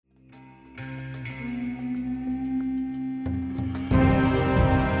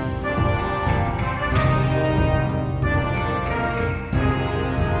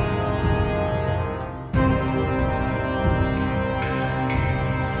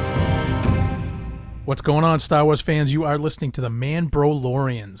What's going on, Star Wars fans? You are listening to the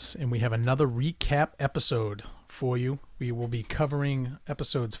Man-Bro-Lorians, and we have another recap episode for you. We will be covering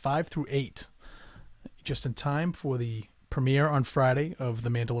episodes 5 through 8, just in time for the premiere on Friday of The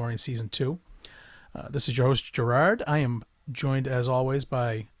Mandalorian Season 2. This is your host, Gerard. I am joined, as always,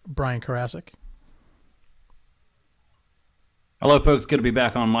 by Brian Karasik. Hello, folks. Good to be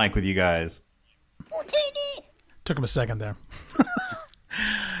back on mic with you guys. Took him a second there.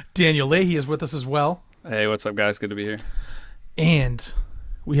 Daniel Leahy is with us as well. Hey, what's up, guys? Good to be here. And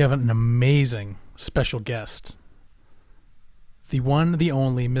we have an amazing special guest. The one, the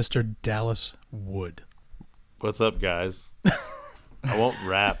only, Mr. Dallas Wood. What's up, guys? I won't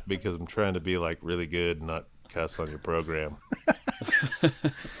rap because I'm trying to be like really good and not cuss on your program.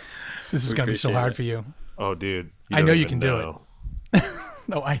 This is going to be so hard for you. Oh, dude. I know you can do it.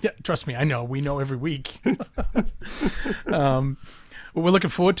 No, trust me, I know. We know every week. We're looking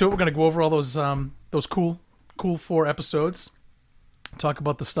forward to it. We're going to go over all those cool 4 episodes, talk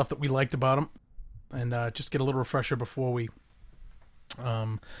about the stuff that we liked about them, and just get a little refresher before we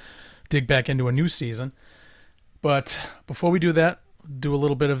dig back into a new season. But before we do that, do a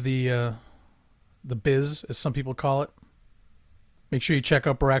little bit of the biz, as some people call it. Make sure you check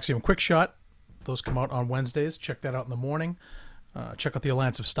out Baraxium Quick Shot. Those come out on Wednesdays. Check that out in the morning. Check out the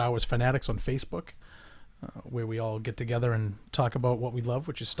Alliance of Star Wars Fanatics on Facebook, where we all get together and talk about what we love,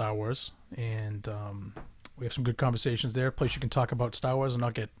 which is Star Wars. And we have some good conversations there. A place you can talk about Star Wars and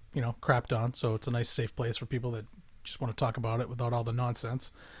not get, crapped on. So it's a nice, safe place for people that just want to talk about it without all the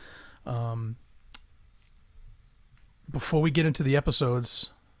nonsense. Before we get into the episodes,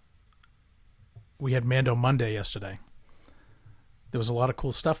 we had Mando Monday yesterday. There was a lot of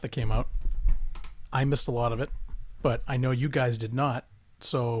cool stuff that came out. I missed a lot of it, but I know you guys did not.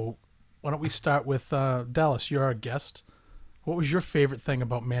 So why don't we start with Dallas? You're our guest. What was your favorite thing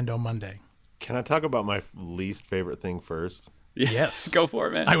about Mando Monday? Can I talk about my least favorite thing first? Yes. Go for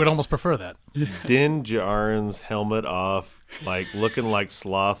it, man. I would almost prefer that. Din Djarin's helmet off, like looking like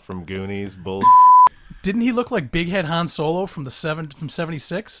Sloth from Goonies. Bull. Didn't he look like Big Head Han Solo from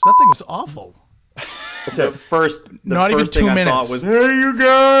 76? That thing was awful. The first Not even 2 thing minutes. I thought was, "Hey, you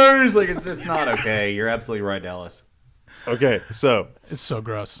guys!" Like it's not okay. You're absolutely right, Dallas. Okay, so It's so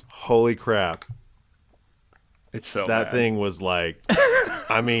gross. holy crap, It's so that bad. thing was like.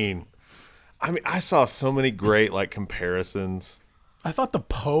 I mean, I saw so many great like comparisons. I thought the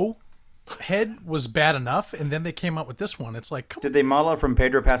Poe head was bad enough, and then they came out with this one. It's like, come Did they model it from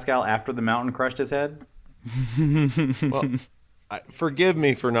Pedro Pascal after the mountain crushed his head? Well, forgive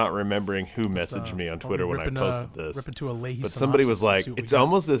me for not remembering who messaged me on Twitter when I posted this. Rip into a Leahy But somebody synopsis was and like, see what we it's got.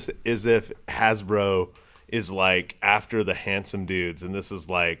 almost as if Hasbro is like after the handsome dudes, and this is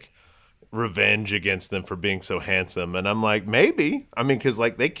like revenge against them for being so handsome. And I'm like, maybe. I mean, because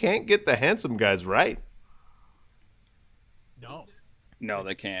like they can't get the handsome guys right. No,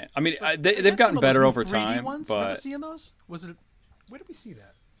 they can't. I mean, They they've had gotten some of those better new over 3D time, ones. Remember but seeing those? Where did we see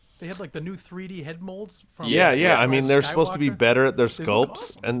that? They had like the new 3D head molds from. Yeah. I Rise mean, of they're supposed to be Skywalker. better at their They look sculpts,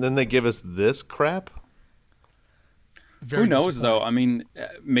 awesome. and then they give us this crap. Very who knows, disappointing. though? I mean,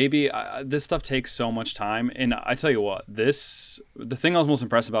 maybe this stuff takes so much time. And I tell you what, the thing I was most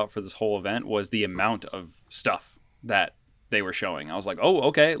impressed about for this whole event was the amount of stuff that they were showing. I was like, oh,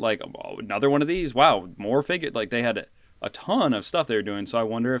 okay, like another one of these. Wow, more figure. Like they had a ton of stuff they were doing. So I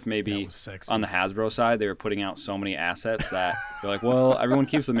wonder if That maybe was sexy. on the Hasbro side, they were putting out so many assets that they're like, well, everyone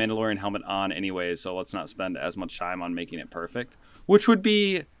keeps the Mandalorian helmet on anyways, so let's not spend as much time on making it perfect, which would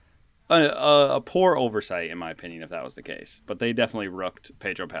be a poor oversight, in my opinion, if that was the case. But they definitely rooked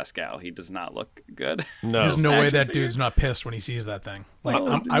Pedro Pascal. He does not look good. No, There's no way action that figure. dude's not pissed when he sees that thing. Like,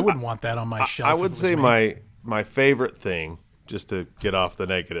 I wouldn't want that on my shelf. I if it would was say me. my favorite thing, just to get off the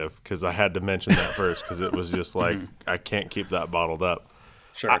negative, because I had to mention that first, because it was just like I can't keep that bottled up.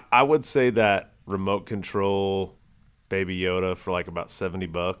 Sure. I would say that remote control Baby Yoda for like about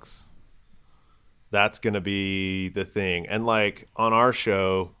 $70. That's gonna be the thing. And like on our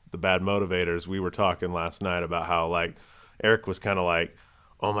show, The Bad Motivators, we were talking last night about how like Eric was kind of like,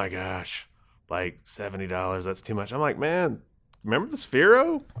 "Oh my gosh, like $70, that's too much." I'm like, man. Remember the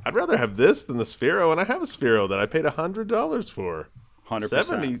Sphero? I'd rather have this than the Sphero, and I have a Sphero that I paid $100 for. 100%.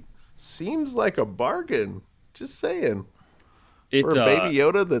 70 seems like a bargain. Just saying. It, For a Baby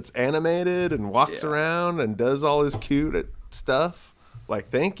Yoda that's animated and walks around and does all his cute stuff,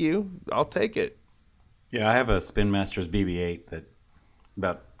 like, thank you. I'll take it. Yeah, I have a Spin Masters BB-8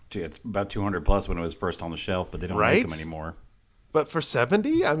 that it's about 200 plus when it was first on the shelf, but they don't Right? make them anymore. But for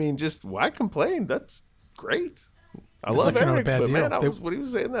 70, I mean, just why complain? That's great. I It's love actually not a Eric, bad but deal. man, They- when he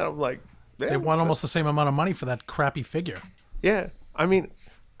was saying that, I'm like, They man, want almost the same amount of money for that crappy figure. yeah. I mean,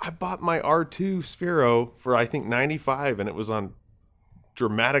 I bought my R2 Sphero for I think $95, and it was on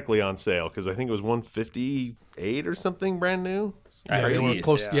dramatically on sale because I think it was $158 or something brand new. Yeah, they were Crazy,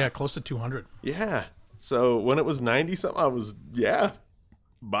 close. yeah. Yeah, close to 200. Yeah. So when it was 90 something, I was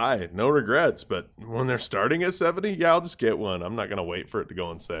buy, no regrets. But when they're starting at 70, yeah, I'll just get one. I'm not gonna wait for it to go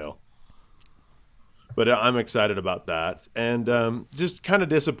on sale. But I'm excited about that, and just kind of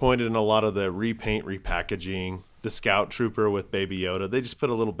disappointed in a lot of the repaint, repackaging. The Scout Trooper with Baby Yoda. They just put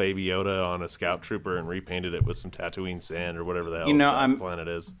a little Baby Yoda on a Scout Trooper and repainted it with some Tatooine sand or whatever the hell that planet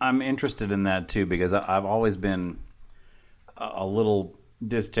is. I'm interested in that too because I've always been a little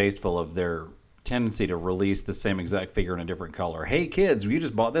distasteful of their tendency to release the same exact figure in a different color. Hey kids, you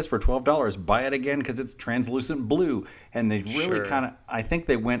just bought this for $12. Buy it again because it's translucent blue. And they really kind of, I think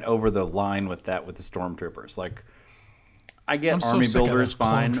they went over the line with that with the Stormtroopers. Like, I get Army Builders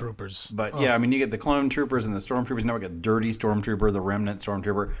fine, troopers. But yeah, I mean, you get the clone troopers and the stormtroopers. Now we got Dirty Stormtrooper, the Remnant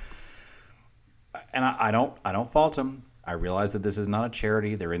Stormtrooper, and I don't fault them. I realize that this is not a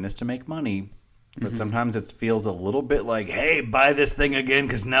charity; they're in this to make money. But sometimes it feels a little bit like, "Hey, buy this thing again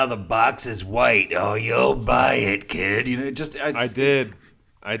because now the box is white. Oh, you'll buy it, kid." You know, it just I did.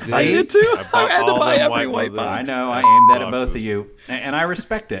 I did too. I had to buy every white I box. know. I aimed that at both of you, and I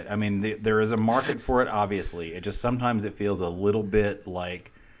respect it. I mean, there is a market for it. Obviously, it just sometimes it feels a little bit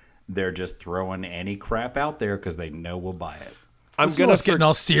like they're just throwing any crap out there because they know we'll buy it. I'm gonna getting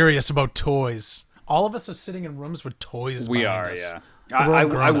all serious about toys. All of us are sitting in rooms with toys. We behind are, us. yeah.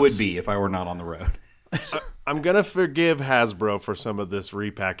 I would be if I were not on the road. I'm gonna forgive Hasbro for some of this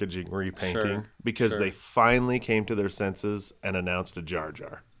repackaging, repainting because they finally came to their senses and announced a Jar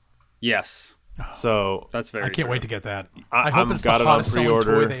Jar. Yes, So that's very. I can't true. wait to get that. I- I hope I'm it's the got it on hottest selling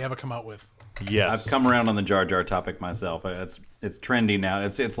pre-order. toy they ever come out with. yes, I've come around on the Jar Jar topic myself. It's trendy now.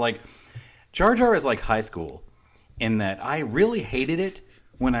 It's like Jar Jar is like high school in that I really hated it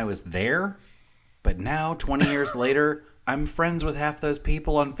when I was there, but now 20 years later, I'm friends with half those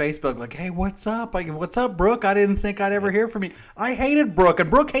people on Facebook. Like, hey, what's up? What's up, Brooke? I didn't think I'd ever hear from you. I hated Brooke, and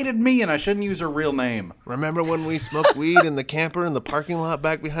Brooke hated me, and I shouldn't use her real name. Remember when we smoked weed in the camper in the parking lot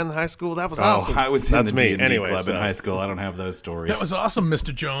back behind the high school? That was awesome. I was That's in the me. D&D Anyway, club so- in high school. I don't have those stories. That was awesome,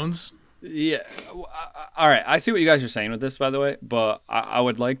 Mr. Jones. Yeah. All right. I see what you guys are saying with this, by the way, but I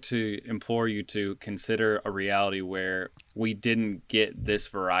would like to implore you to consider a reality where we didn't get this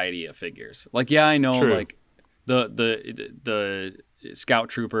variety of figures. Like, yeah, I know, True. like the Scout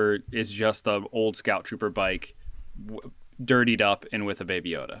Trooper is just the old Scout Trooper bike, dirtied up and with a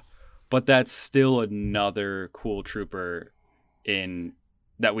Baby Yoda, but that's still another cool trooper in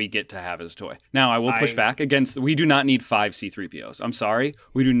that we get to have as a toy. Now, I will push back against. We do not need 5 C-3POs. I'm sorry,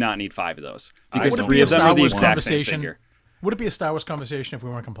 we do not need 5 of those because Would it 3 be a of them Star are the Wars exact same conversation? figure. Would it be a Star Wars conversation if we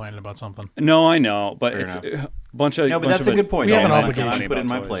weren't complaining about something? No, I know, but Fair it's enough. a bunch of. No, but bunch that's of a good point. we have an Dan. obligation I put it in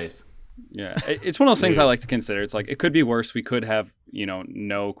my about toys. place. Yeah, it's one of those things I like to consider. It's like it could be worse. We could have,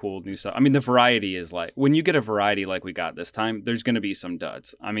 no cool new stuff. I mean, the variety is like when you get a variety like we got this time, there's going to be some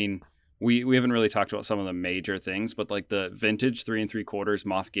duds. I mean, we haven't really talked about some of the major things, but like the vintage 3 3/4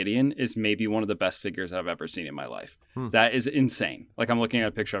 Moff Gideon is maybe one of the best figures I've ever seen in my life. That is insane. Like I'm looking at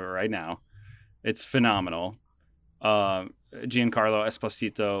a picture of it right now. It's phenomenal. Giancarlo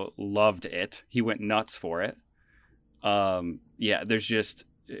Esposito loved it. He went nuts for it. Yeah, there's just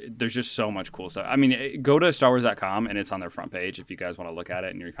so much cool stuff. I mean, go to StarWars.com and it's on their front page if you guys want to look at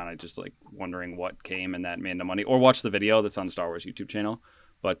it and you're kind of just like wondering what came in that Mando money, or watch the video that's on the Star Wars YouTube channel.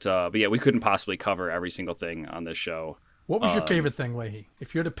 But yeah, we couldn't possibly cover every single thing on this show. What was your favorite thing, Leahy?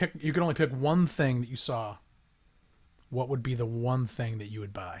 If you had to pick, you could only pick one thing that you saw. What would be the one thing that you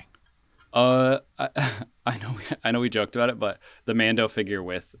would buy? I know we joked about it, but the Mando figure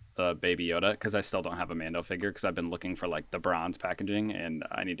with the Baby Yoda, because I still don't have a Mando figure because I've been looking for like the bronze packaging and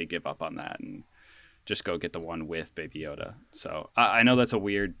I need to give up on that and just go get the one with Baby Yoda. So I know that's a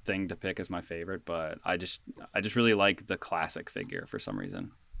weird thing to pick as my favorite, but I just really like the classic figure for some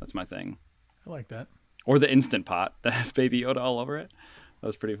reason. That's my thing. I like that. Or the Instant Pot that has Baby Yoda all over it. That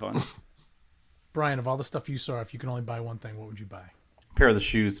was pretty fun. Brian, of all the stuff you saw, if you could only buy one thing, what would you buy? Pair of the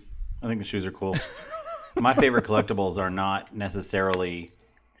shoes. I think the shoes are cool. My favorite collectibles are not necessarily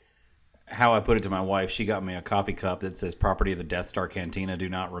how I put it to my wife. She got me a coffee cup that says "Property of the Death Star Cantina, do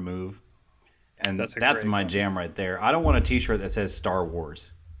not remove," and That's that's a great my one. jam right there. I don't want a T-shirt that says Star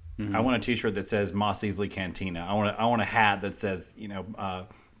Wars. I want a T-shirt that says Moss Eisley Cantina. I want a hat that says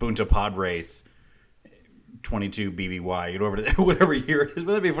Bunta Pod Race 22 BBY, whatever year it is.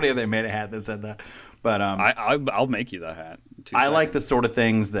 But that'd be funny if they made a hat that said that. But I'll make you that hat. in 2 I like seconds. the sort of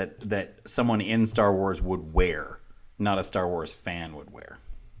things that someone in Star Wars would wear, not a Star Wars fan would wear.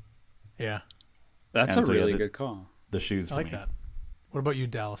 Yeah, That's and a so, yeah, really the- good call. The shoes I for like me. that. What about you,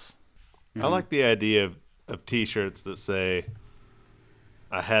 Dallas? I like the idea of T-shirts that say,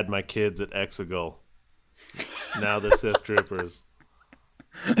 "I had my kids at Exegol. Now they're Sith troopers."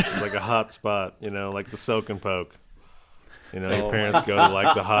 It's like a hot spot, like the soak and poke. Your parents go to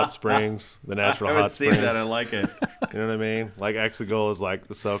like the hot springs, the natural I would hot see springs. that. I like it. You know what I mean? Like Exegol is like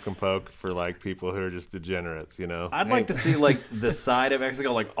the soak and poke for like people who are just degenerates. I'd like to see like the side of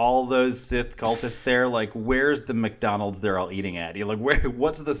Exegol, like all those Sith cultists there. Like, where's the McDonald's they're all eating at?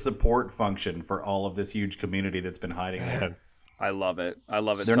 What's the support function for all of this huge community that's been hiding there? I love it. I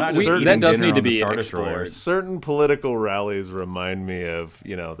love it. They're not We- just eating that does dinner need to on the be Star explored. Destroyers. Certain political rallies remind me of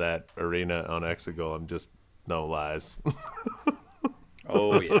that arena on Exegol. I'm just no lies.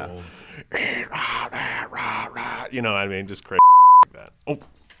 Oh yeah. I mean, just crazy like that. Oh,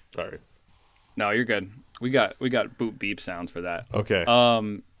 sorry. No, you're good. We got boot beep sounds for that. Okay.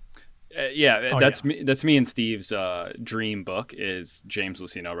 Yeah, Oh, that's me. That's me and Steve's dream book is James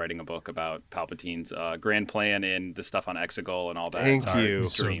Lucino writing a book about Palpatine's grand plan and the stuff on Exegol and all that. Thank It's our you.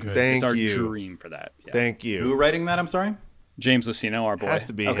 So dream. good. Thank it's our you. dream for that. Yeah. Thank Who you. writing that? I'm sorry. James Lucino, our boy. Has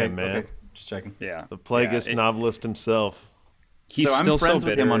to be him, man. Okay. Just checking. Yeah. The plagueist Yeah, novelist himself. He's So I'm still friends so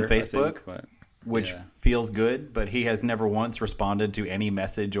with him on bitter, I think, Facebook. but- Which Yeah. feels good, but he has never once responded to any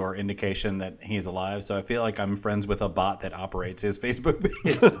message or indication that he's alive. So I feel like I'm friends with a bot that operates his Facebook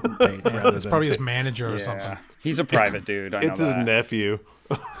page. It's probably his manager or something. Yeah. He's a private dude. I It's know his that. nephew.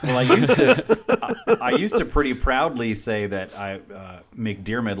 Well, I used to pretty proudly say that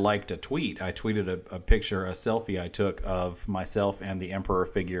McDiarmid liked a tweet. I tweeted a picture, a selfie I took of myself and the Emperor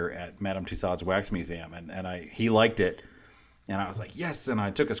figure at Madame Tussauds Wax Museum, and he liked it. And I was like, yes, and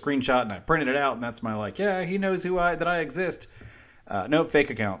I took a screenshot and I printed it out, and that's my he knows that I exist. Nope, fake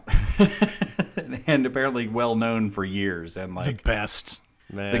account. And apparently well known for years. And The like best.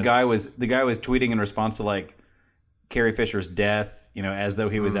 Man. the guy was tweeting in response to like Carrie Fisher's death, as though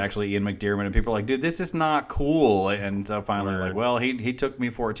he was actually Ian McDiarmid, and people are like, dude, this is not cool. And so finally, Word. like, well, he took me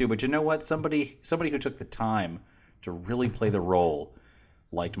for it too. But you know what? Somebody who took the time to really play the role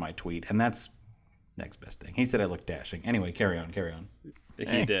liked my tweet, and that's next best thing. He said I looked dashing. Anyway, carry on.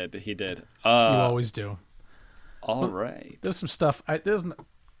 He did. You always do. All right. There's some stuff.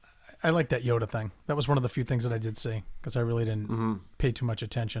 I like that Yoda thing. That was one of the few things that I did see because I really didn't pay too much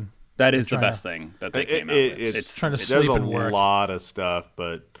attention. That is the trying to- best thing that they came out with. It's trying to there's sleep a and work. lot of stuff,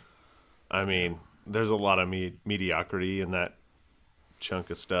 but I mean, there's a lot of mediocrity in that chunk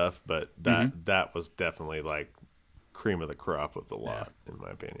of stuff. But that was definitely like cream of the crop of the lot, in my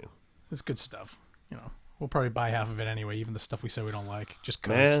opinion. It's good stuff. We'll probably buy half of it anyway, even the stuff we say we don't like. Just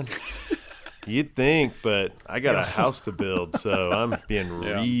 'cause. Man, you'd think, but I got a house to build, so I'm being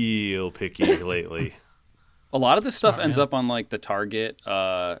real picky lately. A lot of this stuff ends up on like the Target,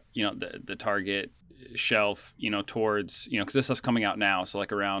 the Target shelf, towards, because this stuff's coming out now. So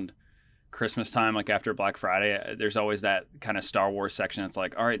like around Christmas time, like after Black Friday, there's always that kind of Star Wars section. It's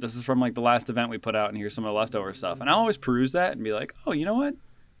like, all right, this is from like the last event we put out, and here's some of the leftover stuff. And I always peruse that and be like, oh, you know what?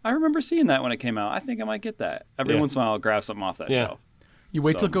 I remember seeing that when it came out. I think I might get that. Every once in a while, I'll grab something off that shelf. You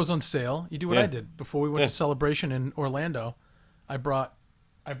wait till So- it goes on sale. You do what I did before we went to Celebration in Orlando. I brought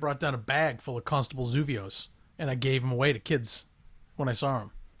down a bag full of Constable Zuvios, and I gave them away to kids when I saw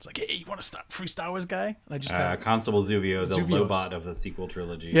them. It's like, hey, you want to start free Star Wars guy? And I just had, Constable Zuvio, the Zuvios. Lobot of the sequel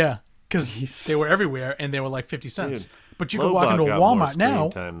trilogy. yeah, because they were everywhere and they were like 50 cents. Dude, But you can walk Lobot into a got more Walmart screen now.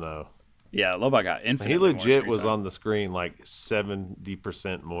 time, though. Yeah, Lobot got infinite. He legit was on the screen like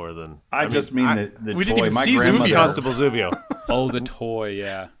 70% more than. I mean the we toy. didn't even My see grandmother, Zuvio. Constable Zuvio. Oh, the toy,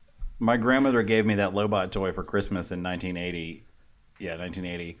 yeah. my grandmother gave me that Lobot toy for Christmas in 1980. Yeah,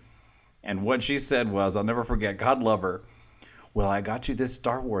 1980. And what she said was, I'll never forget, God love her. Well, I got you this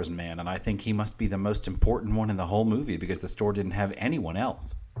Star Wars man, and I think he must be the most important one in the whole movie because the store didn't have anyone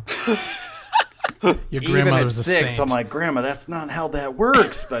else. Your Even at grandmother's a 6, saint. I'm like, Grandma, that's not how that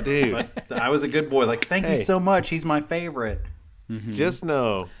works. But, Dude. but I was a good boy. Like, thank you Hey. so much. He's my favorite. Just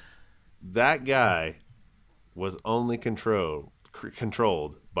know that guy was only controlled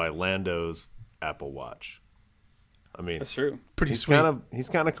by Lando's Apple Watch. I mean, That's true. Pretty he's sweet.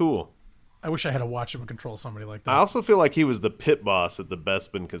 kind of cool. I wish I had a watch that would control somebody like I that. also feel like he was the pit boss at the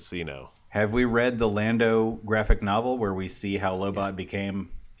Bespin Casino. Have we read the Lando graphic novel where we see how Lobot became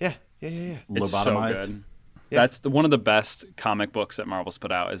Yeah. It's so lobotomized? good. That's one of the best comic books that Marvel's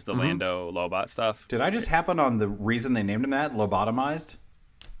put out is the Lando Lobot stuff. Did I just happen on the reason they named him that? Lobotomized?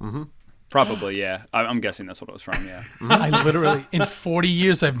 Probably, yeah. I'm guessing that's what it was from, yeah. I literally, in 40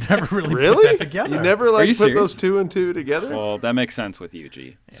 years, I've never really, put Really? that together. You never like you put serious? those two and two together? Well, that makes sense with you,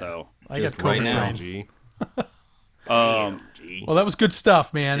 G. So, I just got right COVID now. brain. G. Well, that was good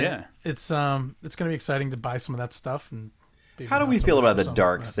stuff, man. Yeah. It's going to be exciting to buy some of that stuff and maybe How do not we so feel much about for the some,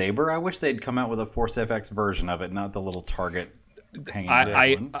 dark but- saber? I wish they'd come out with a Force FX version of it, not the little target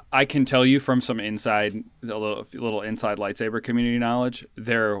hanging. I can tell you from some inside a little inside lightsaber community knowledge,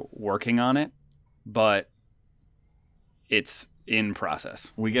 they're working on it, but it's in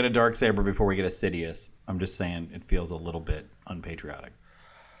process. We get a dark saber before we get a Sidious. I'm just saying it feels a little bit unpatriotic.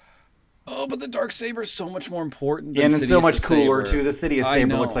 Oh, but the dark saber is so much more important. And it's so much cooler saber. too. The Sidious I saber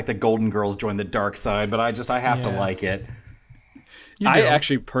know. looks like the Golden Girls joined the dark side, but I have to Yeah. like it. You I do.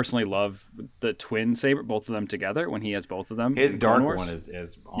 actually personally love the twin saber, both of them together when he has both of them. His in Clone dark Wars. one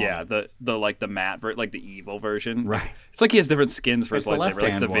is on Yeah, it. the matte like the evil version. Right. It's like he has different skins for It's his the lightsaber.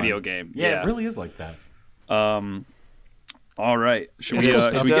 Like it's a left-hand video one. game. Yeah, it really is like that. All right. Should It's we, cool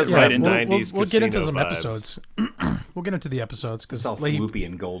should stuff. we It get does right have into nice- it? 90s We'll get into casino some vibes. episodes. We'll get into the episodes It's all because Leahy, swoopy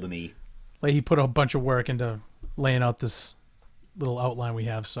and goldeny. Leahy put a bunch of work into laying out this little outline we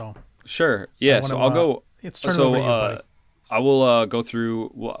have. So Sure. Yeah. wanna, So I'll go. it's turn it So over to you, buddy. I will go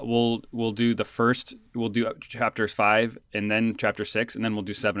through. We'll do the first. We'll do chapters 5 and then chapter 6, and then we'll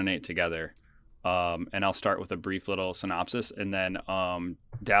do 7 and 8 together. And I'll start with a brief little synopsis, and then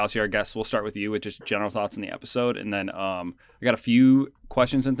Dallas, you're our guest. We'll start with you with just general thoughts on the episode, and then I got a few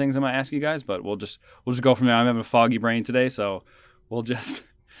questions and things I might ask you guys, but we'll just go from there. I'm having a foggy brain today, so we'll just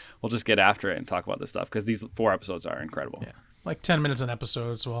get after it and talk about this stuff because these 4 episodes are incredible. Yeah, like 10 minutes an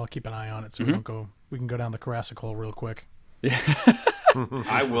episode. So I'll keep an eye on it so we don't go. We can go down the Jurassic hole real quick.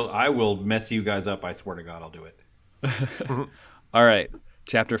 I will mess you guys up. I swear to God, I'll do it. All right,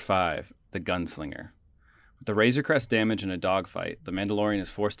 Chapter 5, The Gunslinger. With the Razor Crest damage in a dogfight, the Mandalorian is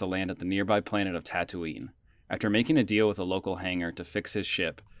forced to land at the nearby planet of Tatooine. After making a deal with a local hangar to fix his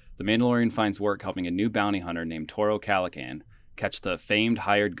ship, the Mandalorian finds work helping a new bounty hunter named Toro Calican catch the famed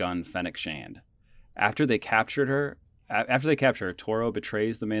hired gun Fennec Shand. After they capture her, Toro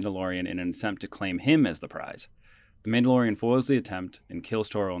betrays the Mandalorian in an attempt to claim him as the prize. The Mandalorian foils the attempt and kills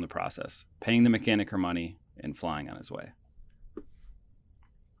Toro in the process, paying the mechanic her money and flying on his way.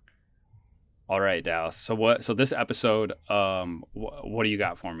 All right, Dallas. So this episode, what do you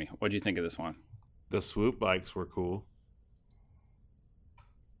got for me? What do you think of this one? The swoop bikes were cool.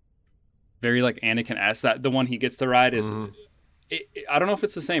 Very like Anakin-esque. That the one he gets to ride is. Mhm. I don't know if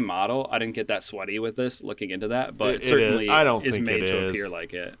it's the same model. I didn't get that sweaty with this looking into that, but It certainly is. I don't is think made it to is. appear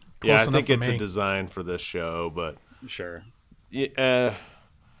like it. Yeah, Close I enough think for it's a me. design for this show, but Sure. yeah,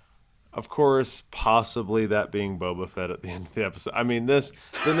 of course, possibly that being Boba Fett at the end of the episode. I mean, the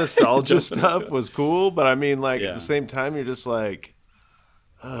nostalgia stuff was cool, but I mean, like Yeah. at the same time, you're just like,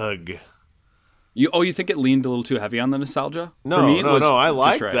 ugh. You think it leaned a little too heavy on the nostalgia? No, For me, it was I just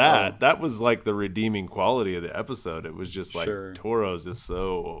like right. that. Oh. That was like the redeeming quality of the episode. It was just like Sure. Toro's just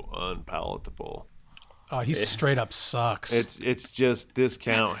so unpalatable. Oh, he straight up sucks. It's just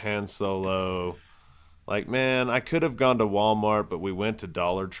discount Han Solo. Like, man, I could have gone to Walmart, but we went to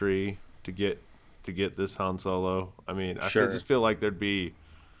Dollar Tree to get this Han Solo. I mean, I Sure. just feel like there'd be,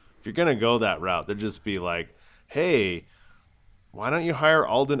 if you're gonna go that route, there'd just be like, hey, why don't you hire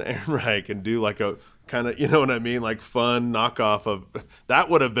Alden Ehrenreich and do like a kind of, you know what I mean, like fun knockoff of that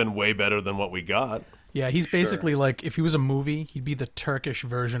would have been way better than what we got. yeah, he's basically like if he was a movie, he'd be the Turkish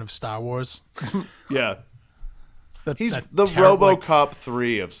version of Star Wars. Yeah, That- he's that the terrible, like- RoboCop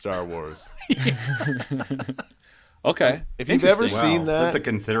 3 of Star Wars. Okay. If you've ever Interesting. seen that, That's a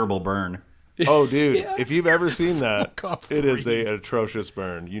considerable burn. oh, dude, if you've ever seen that, RoboCop it is 3. an atrocious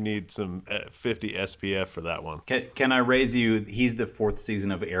burn. You need some 50 SPF for that one. Can I raise you? He's the 4th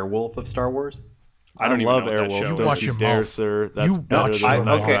season of Airwolf of Star Wars. I don't even love know what that Airwolf. show You Don't watch you your dare, mouth. sir. That's You better watch than your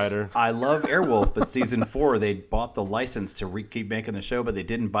Knight mouth. Rider. I love Airwolf, but season 4 they bought the license to keep making the show, but they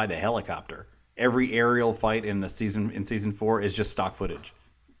didn't buy the helicopter. Every aerial fight in season 4 is just stock footage,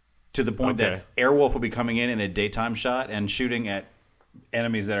 to the point Okay. that Airwolf will be coming in a daytime shot and shooting at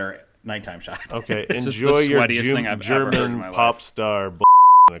enemies that are nighttime shot. Okay, This is the enjoy your sweatiest thing I've ever heard in German my life. pop star in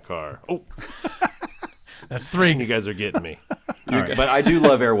the car. Oh, That's 3. you guys are getting me. But I do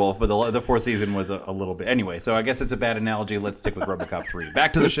love Airwolf, but the 4th season was a little bit anyway. So I guess it's a bad analogy. Let's stick with RoboCop 3.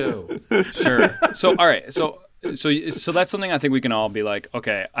 Back to the show. Sure. So all right. So that's something I think we can all be like,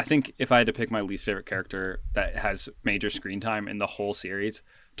 okay, I think if I had to pick my least favorite character that has major screen time in the whole series,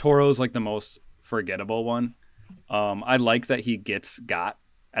 Toro's like the most forgettable one. I like that he got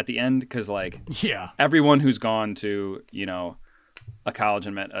at the end because like Yeah. everyone who's gone to, a college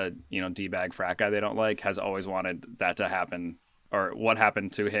and met a, D-bag frat guy they don't like has always wanted that to happen, or what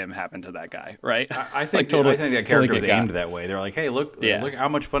happened to him happened to that guy, right? I think Like, I think that character was get got. aimed that way. They're like, hey, look, Yeah. look how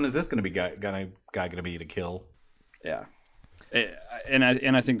much fun is this going to be guy going to be to kill? Yeah, and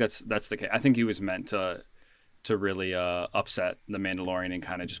I think that's the case. I think he was meant to really upset the Mandalorian and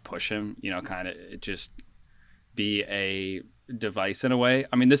kind of just push him. Kind of just be device in a way.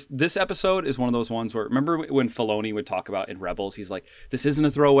 I mean, this episode is one of those ones where, remember when Filoni would talk about in Rebels, he's like, this isn't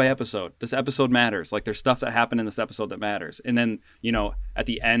a throwaway episode. This episode matters. Like, there's stuff that happened in this episode that matters. And then, you know, at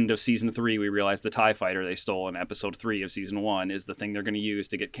the end of season 3, we realized the TIE fighter they stole in episode 3 of season 1 is the thing they're going to use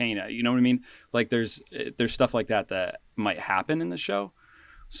to get Kana. You know what I mean? Like, there's stuff like that might happen in the show.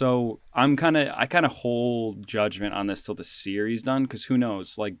 So I kind of hold judgment on this till the series done, because who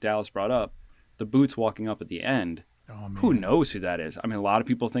knows? Like Dallas brought up, the boots walking up at the end. Oh, man. Who knows who that is? I mean, a lot of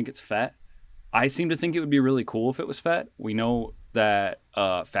people think it's Fett. I seem to think it would be really cool if it was Fett. We know that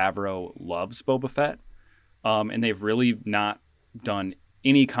Favreau loves Boba Fett, and they've really not done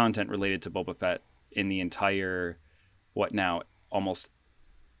any content related to Boba Fett in the entire, almost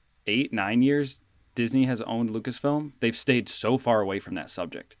 8-9 years Disney has owned Lucasfilm. They've stayed so far away from that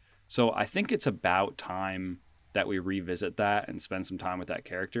subject. So I think it's about time that we revisit that and spend some time with that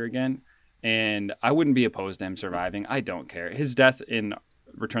character again. And I wouldn't be opposed to him surviving. I don't care. His death in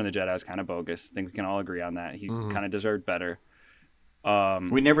Return of the Jedi is kind of bogus. I think we can all agree on that. He kind of deserved better.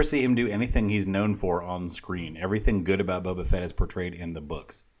 We never see him do anything he's known for on screen. Everything good about Boba Fett is portrayed in the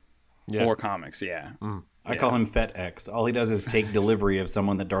books. Yeah. Or comics, yeah. I call him Fett X. All he does is take delivery of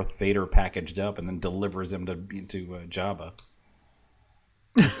someone that Darth Vader packaged up and then delivers him to Jabba.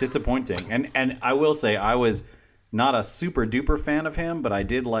 It's disappointing. And I will say, I was not a super duper fan of him, but I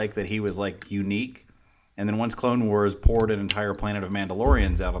did like that he was like unique. And then once Clone Wars poured an entire planet of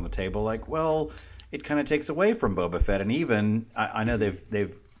Mandalorians out on the table, like, well, it kind of takes away from Boba Fett. And even I know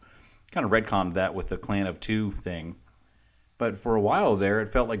they've kind of retconned that with the Clan of Two thing. But for a while there, it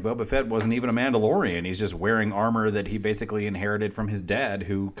felt like Boba Fett wasn't even a Mandalorian. He's just wearing armor that he basically inherited from his dad,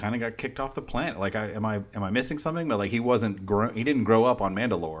 who kind of got kicked off the planet. Like, am I missing something? But like, he didn't grow up on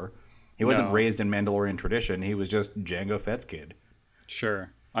Mandalore. He wasn't raised in Mandalorian tradition. He was just Jango Fett's kid.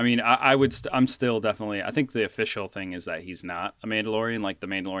 Sure. I mean, I'm still definitely, I think the official thing is that he's not a Mandalorian. Like, the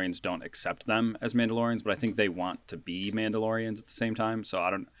Mandalorians don't accept them as Mandalorians, but I think they want to be Mandalorians at the same time. So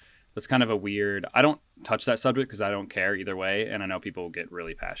that's kind of a weird, I don't touch that subject because I don't care either way. And I know people get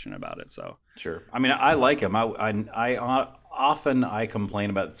really passionate about it. So sure. I mean, I like him. I often complain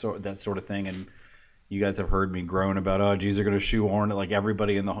about that sort of thing. And you guys have heard me groan about, oh, geez, they're going to shoehorn it. Like,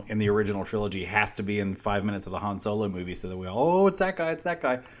 everybody in the original trilogy has to be in 5 minutes of the Han Solo movie so that we all, oh, it's that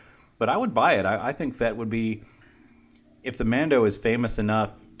guy. But I would buy it. I think Fett would be, if the Mando is famous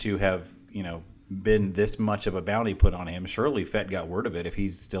enough to have, been this much of a bounty put on him, surely Fett got word of it. If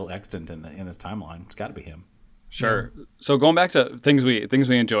he's still extant in this timeline, it's got to be him. Sure. So going back to things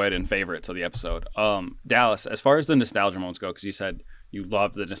we enjoyed and favorites of the episode, Dallas, as far as the nostalgia moments go, because you said you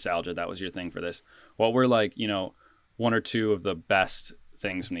loved the nostalgia, that was your thing for this. What were one or two of the best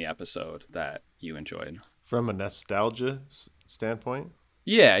things from the episode that you enjoyed? From a nostalgia standpoint?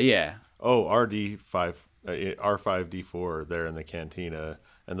 Yeah. Oh, R5D4 there in the cantina.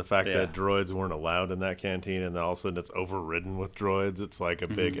 And the fact that droids weren't allowed in that canteen, and then all of a sudden it's overridden with droids. It's like a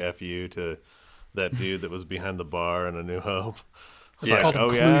big FU to that dude that was behind the bar in A New Hope. It's called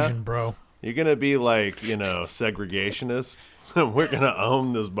inclusion, bro. You're going to be like, segregationist. We're going to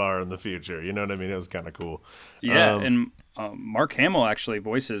own this bar in the future. You know what I mean? It was kind of cool. Yeah, and Mark Hamill actually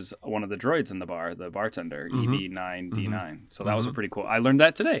voices one of the droids in the bar, the bartender, EV9D9. So that was a pretty cool. I learned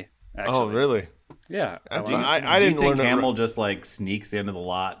that today, actually. Oh, really? Yeah. I do you didn't think learn Hamill just like sneaks into the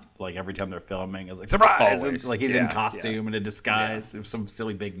lot like every time they're filming? It's like, surprise! Always. Like he's in costume and a disguise with some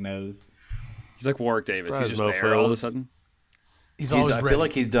silly big nose. He's like Warwick Davis. Surprise, He's just there all of a sudden. He's always I ready. feel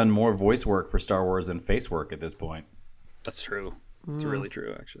like he's done more voice work for Star Wars than face work at this point. That's true. It's really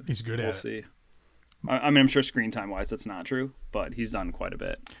true, actually. He's good at it. We'll see. I mean, I'm sure screen time wise that's not true, but he's done quite a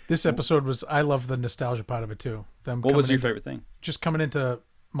bit. This episode I love the nostalgia part of it too. What was your favorite thing? Just coming into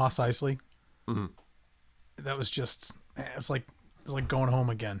Mos Eisley. That was just, it was like going home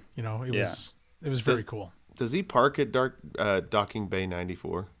again. It was very cool. Does he park at Docking Bay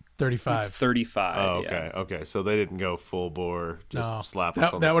 94? 35. 35. Oh, okay, okay. So they didn't go full bore, just slap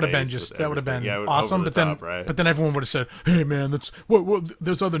us on the that would have been face just with that would have been everything. awesome. over But the then, top, right? but then everyone would have said, "Hey, man, that's what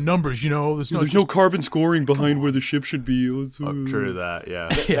there's other numbers, There's no carbon scoring behind where the ship should be. Oh, true that, yeah.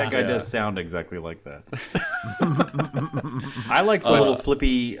 That guy does sound exactly like that. I liked the little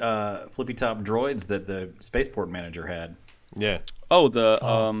flippy top droids that the spaceport manager had. Yeah. Oh, the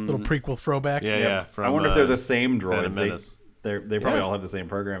little prequel throwback. Yeah. I wonder if they're the same droids. Menace. They probably all have the same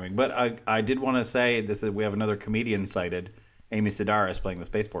programming. But I did want to say this: we have another comedian cited, Amy Sedaris playing the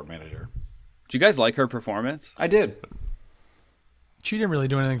spaceport manager. Did you guys like her performance? I did. She didn't really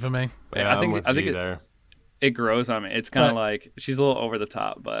do anything for me. Yeah, I think there. it grows on me. It's kind of like she's a little over the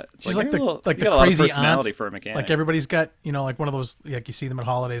top, but it's she's like the you got crazy a lot of personality aunt. for a mechanic. Like everybody's got like one of those, like you see them at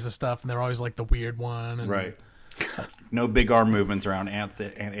holidays and stuff, and they're always like the weird one. And, Right. No big arm movements around Aunt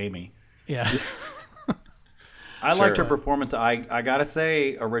Amy. Yeah. I liked her performance. I gotta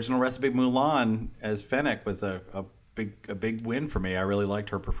say, Original Recipe Mulan as Fennec was a big win for me. I really liked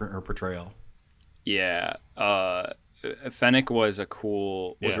her portrayal. Yeah, Fennec was a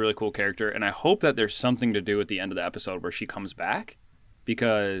really cool character, and I hope that there's something to do at the end of the episode where she comes back,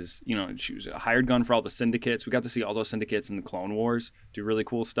 because she was a hired gun for all the syndicates. We got to see all those syndicates in the Clone Wars do really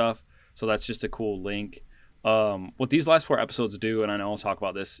cool stuff, so that's just a cool link. What these last 4 episodes do, and I know I'll talk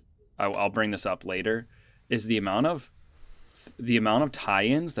about this, I'll bring this up later, is the amount of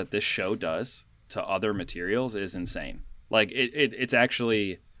tie-ins that this show does to other materials is insane. Like it's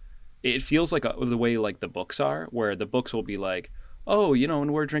actually, it feels like the way like the books are, where the books will be like, oh,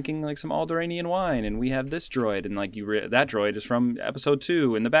 and we're drinking like some Alderaanian wine, and we have this droid, and like that droid is from episode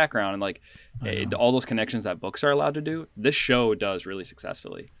 2 in the background, and like all those connections that books are allowed to do, this show does really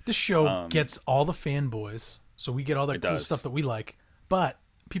successfully. This show gets all the fanboys, so we get all that cool stuff that we like. But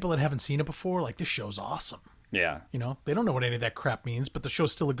people that haven't seen it before, like, this show's awesome. Yeah. They don't know what any of that crap means, but the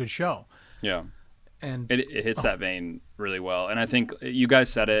show's still a good show. Yeah. And it hits that vein really well. And I think you guys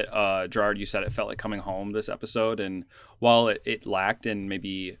said it, Gerard, you said it felt like coming home this episode. And while it lacked in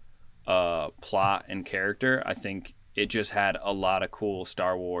maybe plot and character, I think it just had a lot of cool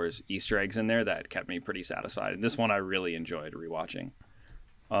Star Wars Easter eggs in there that kept me pretty satisfied. And this one I really enjoyed rewatching.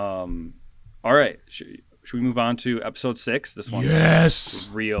 All right. Should we move on to episode 6? This one's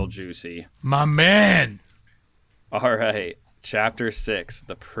real juicy. My man. All right. Chapter 6,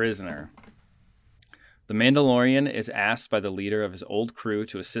 The Prisoner. The Mandalorian is asked by the leader of his old crew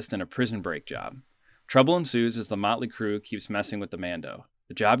to assist in a prison break job. Trouble ensues as the motley crew keeps messing with the Mando.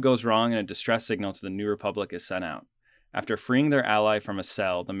 The job goes wrong and a distress signal to the New Republic is sent out. After freeing their ally from a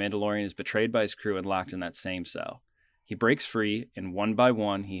cell, the Mandalorian is betrayed by his crew and locked in that same cell. He breaks free, and one by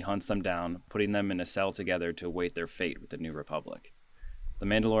one, he hunts them down, putting them in a cell together to await their fate with the New Republic. The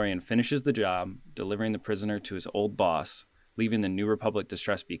Mandalorian finishes the job, delivering the prisoner to his old boss, leaving the New Republic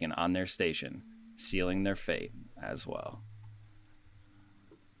distress beacon on their station, sealing their fate as well.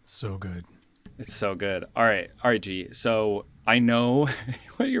 So good. It's so good. All right, G. So I know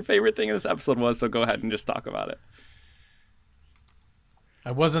what your favorite thing in this episode was, so go ahead and just talk about it.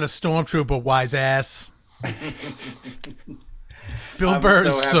 I wasn't a stormtrooper, wise ass. Bill Burr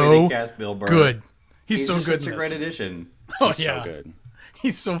is so good. He's so good. Such a great addition. Oh, He's so good.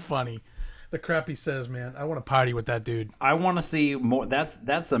 He's so funny. The crap he says, man. I want to party with that dude. I want to see more. That's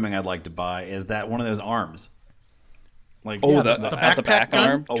something I'd like to buy. Is that one of those arms? Like the at the back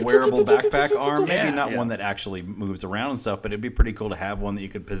arm, a wearable backpack arm. Maybe not one that actually moves around and stuff, but it'd be pretty cool to have one that you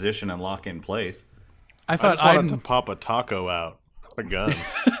could position and lock in place. I thought just wanted to pop a taco out, not a gun.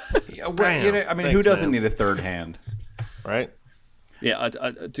 Who doesn't need a third hand, right? Yeah,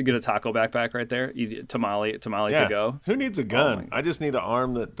 to get a taco backpack right there, easy tamale to go. Who needs a gun? I just need an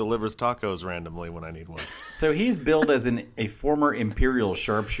arm that delivers tacos randomly when I need one. So he's billed as a former Imperial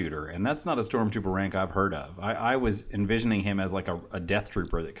sharpshooter, and that's not a stormtrooper rank I've heard of. I was envisioning him as like a death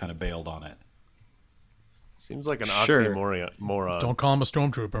trooper that kind of bailed on it. Seems like an oxymoron. Don't call him a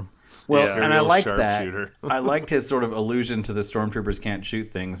stormtrooper. Well, and I liked that. I liked his sort of allusion to the stormtroopers can't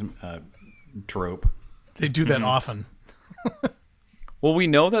shoot things trope. They do that often. Well, we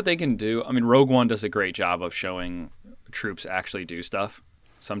know that they can do. I mean, Rogue One does a great job of showing troops actually do stuff.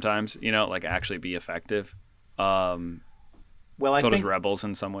 Sometimes, like actually be effective. So does Rebels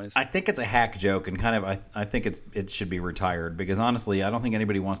in some ways. I think it's a hack joke, and kind of I think it should be retired, because honestly, I don't think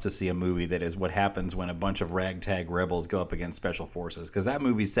anybody wants to see a movie that is what happens when a bunch of ragtag rebels go up against special forces, because that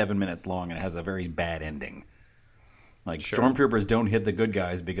movie's 7 minutes long and it has a very bad ending. Like, stormtroopers don't hit the good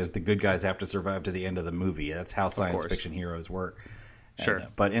guys because the good guys have to survive to the end of the movie. That's how science fiction heroes work.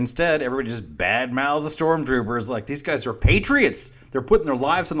 But instead, everybody just bad mouths the stormtroopers like, these guys are patriots. They're putting their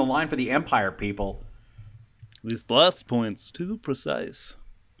lives on the line for the Empire, people. These blast points too precise.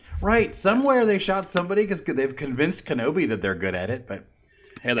 Right. Somewhere they shot somebody because they've convinced Kenobi that they're good at it. But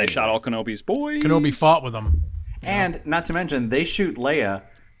hey, they shot all Kenobi's boys. Kenobi fought with them. And not to mention, they shoot Leia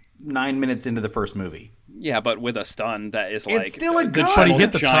 9 minutes into the first movie. Yeah, but with a stun that is like... It's still a gun. But he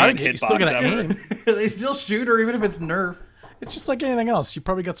hit the target. He's still going to aim. They still shoot her even if it's Nerf. It's just like anything else. You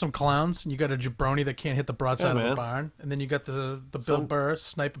probably got some clowns, and you got a jabroni that can't hit the broadside of the barn, and then you got the Bill Burr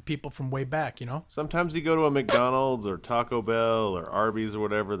sniping people from way back, Sometimes you go to a McDonald's or Taco Bell or Arby's or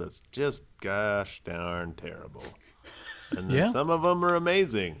whatever that's just gosh darn terrible. And then some of them are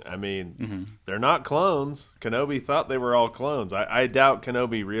amazing. I mean, they're not clones. Kenobi thought they were all clones. I doubt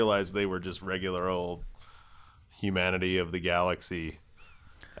Kenobi realized they were just regular old humanity of the galaxy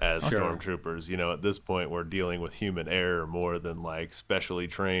as stormtroopers. At this point, we're dealing with human error more than like specially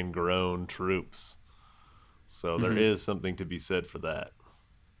trained grown troops. So there is something to be said for that.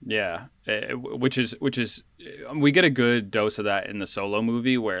 Yeah, which is we get a good dose of that in the Solo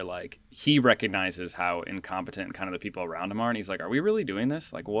movie where like he recognizes how incompetent kind of the people around him are, and he's like, "Are we really doing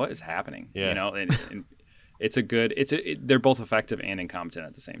this? Like, what is happening?" Yeah. You know, and it's a good. They're both effective and incompetent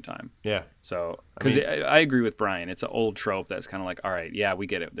at the same time. Yeah. So because I agree with Brian, it's an old trope that's kind of like, all right, yeah, we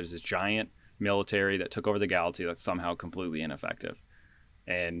get it. There's this giant military that took over the galaxy that's somehow completely ineffective,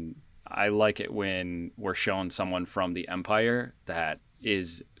 and I like it when we're shown someone from the Empire that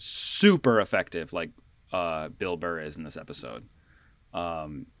is super effective, like Bill Burr is in this episode.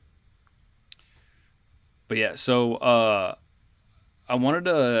 But yeah, so I wanted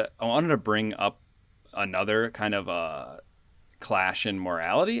to bring up another kind of clash in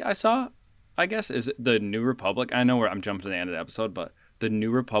morality I saw. I guess is the New Republic. I know I'm jumping to the end of the episode, but the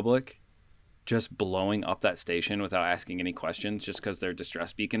New Republic just blowing up that station without asking any questions just because their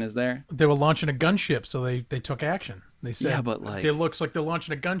distress beacon is there. They were launching a gunship, so they took action. They said, Yeah, but, like- it looks like they're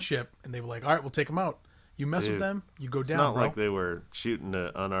launching a gunship, and they were like, all right, we'll take them out. You mess with Dude, them, you go It's down, not bro. like they were shooting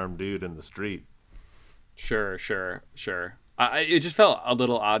an unarmed dude in the street. Sure. It just felt a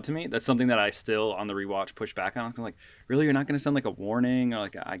little odd to me. That's something that I still, on the rewatch, push back on. I'm like, really? You're not going to send like a warning? Or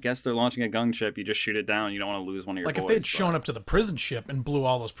like, I guess they're launching a gunship. You just shoot it down. You don't want to lose one of your Like boys. if they'd shown up to the prison ship and blew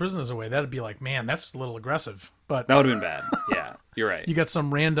all those prisoners away, that'd be like, man, that's a little aggressive. But That would have been bad. Yeah, you're right. you got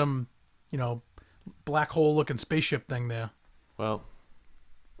some random, black hole looking spaceship thing there. Well,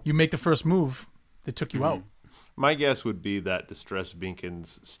 You make the first move, they took you Mm-hmm. out. my guess would be that distress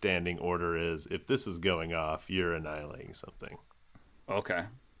beacon's standing order is if this is going off, you're annihilating something. Okay.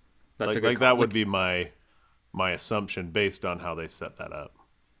 That's Like that would be my assumption based on how they set that up.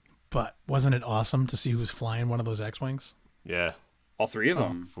 But wasn't it awesome to see who was flying one of those X-Wings? Yeah. all three of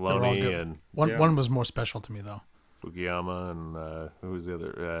them. They were all Filoni good. and One was more special to me though. Fukuyama and who was the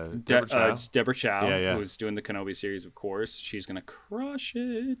other? Deborah Chow, Yeah, yeah. who's doing the Kenobi series, of course. She's going to crush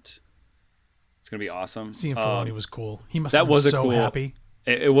it. It's going to be awesome. Seeing Filoni was cool. He must that have been was a so cool- happy.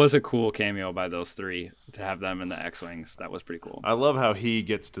 It was a cool cameo by those three to have them in the X-Wings. That was pretty cool. I love how he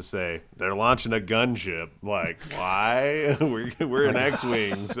gets to say they're launching a gunship. Like, why? we're in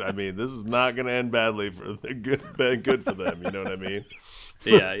X-wings. I mean, this is not going to end badly for good for them. You know what I mean?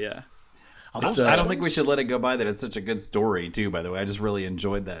 Yeah. Oh, those I don't think we X-Wings? should let it go by that it's such a good story too. By the way, I just really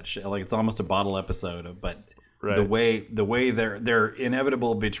enjoyed that shit. Like it's almost a bottle episode, but Right. the way their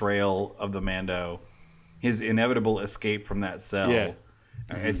inevitable betrayal of the Mando, his inevitable escape from that cell. Yeah.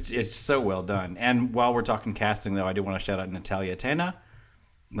 It's so well done. And while we're talking casting, though, I do want to shout out Natalia Tena,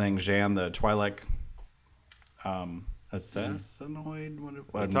 playing Zhan, the Twi'lek assassinoid.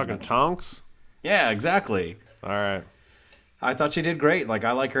 We're talking Tonks. Yeah, exactly. All right. I thought she did great. Like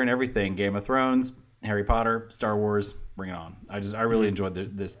I like her in everything: Game of Thrones, Harry Potter, Star Wars. Bring it on! I really enjoyed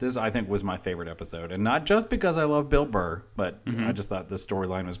this. This I think was my favorite episode, and not just because I love Bill Burr, but I just thought the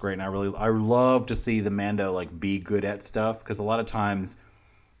storyline was great, and I love to see the Mando like be good at stuff because a lot of times,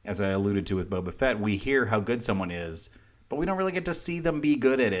 as I alluded to with Boba Fett, we hear how good someone is, but we don't really get to see them be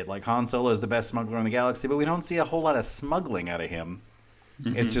good at it. Like Han Solo is the best smuggler in the galaxy, but we don't see a whole lot of smuggling out of him.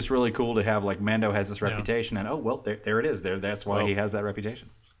 It's just really cool to have like Mando has this reputation, and there it is. That's why he has that reputation.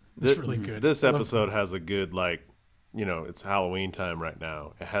 It's really good. This I love- episode has a good it's Halloween time right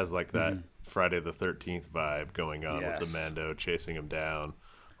now. It has like that Friday the 13th vibe going on with Yes. the Mando chasing him down.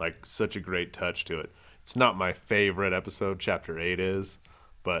 Like such a great touch to it. It's not my favorite episode. Chapter 8 is,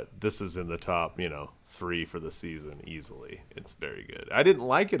 but this is in the top 3 for the season easily. It's very good. I didn't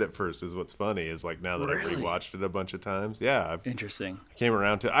like it at first. Is what's funny is like now that I've rewatched it a bunch of times. Yeah, Interesting. I came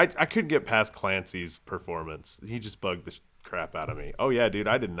around to. I couldn't get past Clancy's performance. He just bugged the crap out of me. Oh yeah, dude,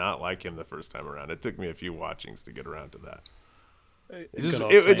 I did not like him the first time around. It took me a few watchings to get around to that. It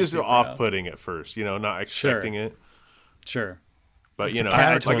just off-putting at first, not expecting it. Sure. But cat like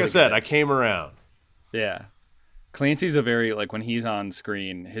I totally said, get it. I came around. Yeah. Clancy's a very like when he's on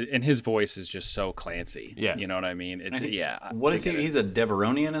screen, his voice is just so Clancy. Yeah. You know what I mean? It's What I is he? get it. He's a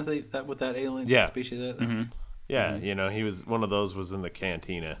Deveronian, is that what that alien Yeah. species is? Yeah, he was one of those was in the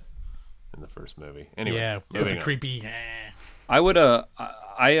cantina in the first movie. Anyway, Yeah, with moving the on. creepy. I would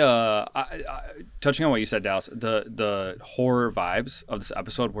touching on what you said, Dallas, the horror vibes of this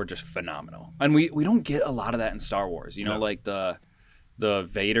episode were just phenomenal. And we don't get a lot of that in Star Wars. No. Like the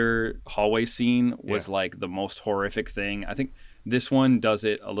Vader hallway scene was Yeah. like the most horrific thing. I think this one does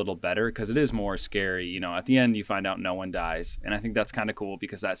it a little better because it is more scary. At the end you find out no one dies, and I think that's kind of cool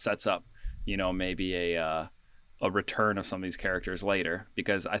because that sets up, maybe a return of some of these characters later,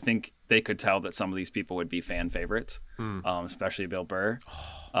 because I think they could tell that some of these people would be fan favorites, especially Bill Burr.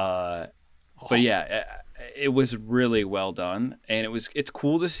 But yeah, it was really well done, and it's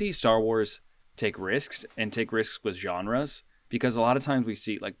cool to see Star Wars take risks and take risks with genres, because a lot of times we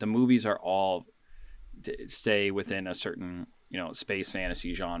see like the movies are all stay within a certain, space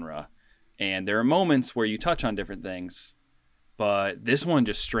fantasy genre. And there are moments where you touch on different things, but this one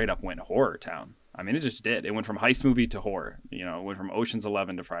just straight up went horror town. I mean, it just did. It went from heist movie to horror. It went from Ocean's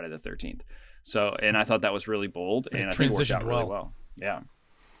 11 to Friday the 13th. So, and I thought that was really bold, and I think it worked out really well. Yeah.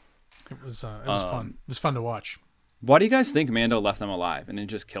 It was fun. It was fun to watch. Why do you guys think Mando left them alive and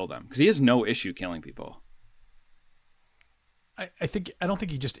didn't just kill them? Because he has no issue killing people. I don't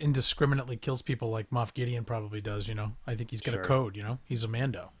think he just indiscriminately kills people like Moff Gideon probably does. I think he's got a code. He's a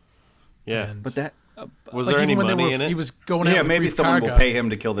Mando. Yeah, And But that was there any money in it? He was going out. Yeah, with maybe Greef someone will Karga. pay him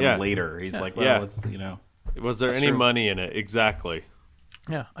to kill them Yeah. later. He's like, well, Yeah. it's Was there That's any true. money in it? Exactly.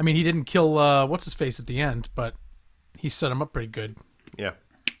 Yeah, I mean, he didn't kill what's his face at the end, but he set him up pretty good. Yeah.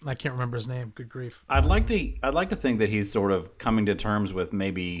 I can't remember his name. Good grief. I'd like to think that he's sort of coming to terms with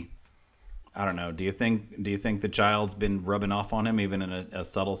maybe, I don't know. Do you think the child's been rubbing off on him, even in a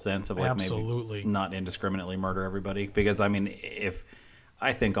subtle sense of like Absolutely. maybe not indiscriminately murder everybody? Because I mean, if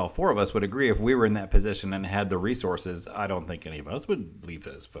I think all four of us would agree, if we were in that position and had the resources, I don't think any of us would leave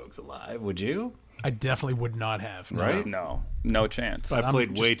those folks alive. Would you? I definitely would not have. No. Right? no chance. But I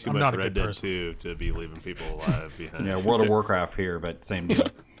played way too I'm much not a Red good Dead person. 2 to be leaving people alive behind. Yeah, World of Warcraft here, but same deal.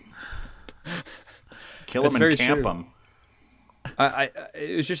 Kill That's them very and camp true. them.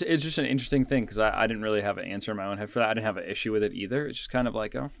 It's just an interesting thing, because I didn't really have an answer in my own head for that. I didn't have an issue with it either. It's just kind of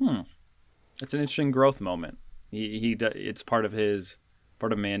like, it's an interesting growth moment. It's part of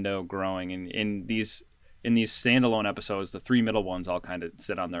Mando growing, and in these standalone episodes, the three middle ones all kind of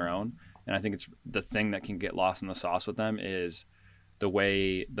sit on their own. And I think it's the thing that can get lost in the sauce with them is the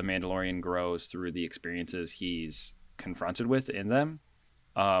way the Mandalorian grows through the experiences he's confronted with in them.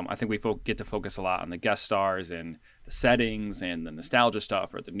 I think we get to focus a lot on the guest stars and the settings and the nostalgia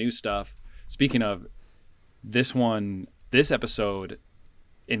stuff or the new stuff. Speaking of this episode,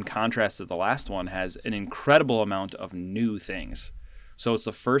 in contrast to the last one, has an incredible amount of new things. So it's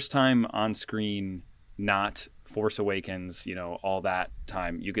the first time on screen, not Force Awakens, all that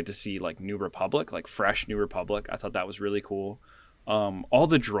time, you get to see like New Republic, like fresh New Republic. I thought that was really cool. All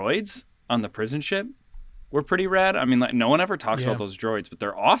the droids on the prison ship were pretty rad. I mean, like no one ever talks about those droids, but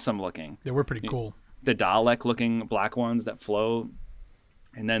they're awesome looking. They were pretty cool. The Dalek looking black ones that float,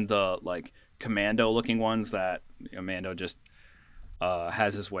 and then the like commando looking ones that Mando just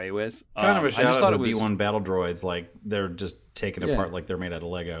has his way with. Kind of a I shout just out thought to it the was B1 battle droids, like they're just taken Yeah. apart like they're made out of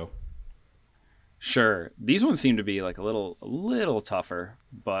Lego. Sure. These ones seem to be like a little tougher,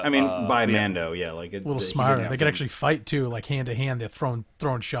 but I mean, by yeah. Mando, yeah, like A little smarter. They could actually fight too, like hand to hand. They're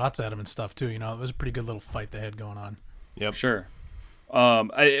throwing shots at him and stuff too. It was a pretty good little fight they had going on. Yep. Sure. But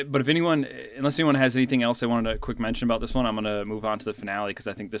if unless anyone has anything else they wanted to quick mention about this one, I'm going to move on to the finale, because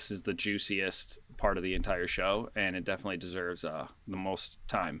I think this is the juiciest part of the entire show, and it definitely deserves the most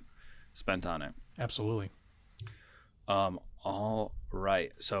time spent on it. Absolutely. All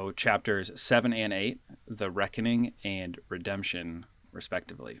right. So chapters 7 and 8, The Reckoning and Redemption,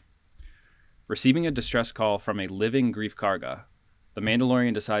 respectively. Receiving a distress call from a living Greef Karga, the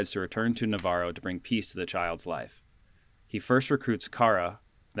Mandalorian decides to return to Navarro to bring peace to the child's life. He first recruits Kara,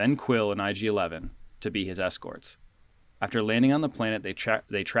 then Quill and IG-11 to be his escorts. After landing on the planet,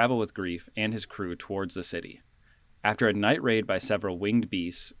 they travel with Greef and his crew towards the city. After a night raid by several winged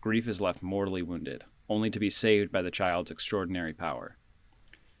beasts, Greef is left mortally wounded, only to be saved by the child's extraordinary power.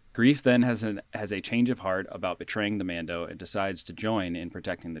 Greef then has a change of heart about betraying the Mando and decides to join in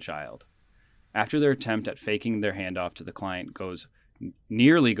protecting the child. After their attempt at faking their handoff to the client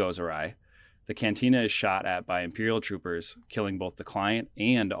nearly goes awry, the cantina is shot at by Imperial troopers, killing both the client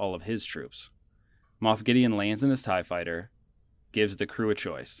and all of his troops. Moff Gideon lands in his TIE fighter, gives the crew a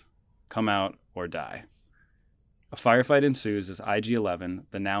choice: come out or die. A firefight ensues as IG-11,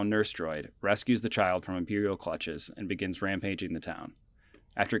 the now nurse droid, rescues the child from Imperial clutches and begins rampaging the town.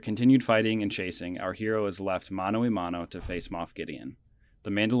 After continued fighting and chasing, our hero is left mano a mano to face Moff Gideon. The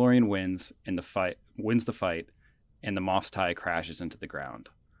Mandalorian wins the fight, and the Moff's tie crashes into the ground.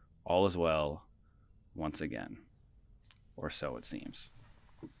 All is well, once again. Or so it seems.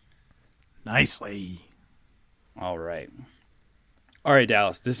 Nicely. All right. All right,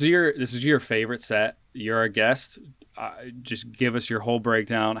 Dallas. This is your favorite set. You're our guest. Just give us your whole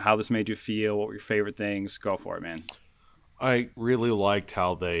breakdown, how this made you feel, what were your favorite things. Go for it, man. I really liked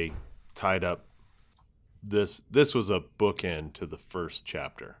how they tied up this. This was a bookend to the first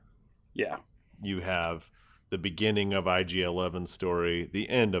chapter. Yeah. You have the beginning of IG-11's story, the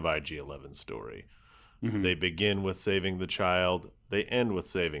end of IG-11's story. Mm-hmm. They begin with saving the child. They end with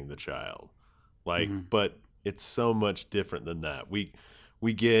saving the child. But it's so much different than that. We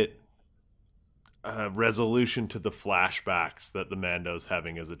get resolution to the flashbacks that the Mando's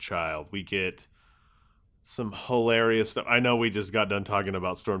having as a child. We get some hilarious stuff. I know we just got done talking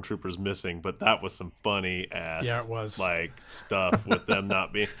about stormtroopers missing, but that was some funny ass Yeah, it was. like stuff with them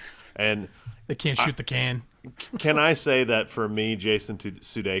not being. And They can't shoot the can. can I say that for me, Jason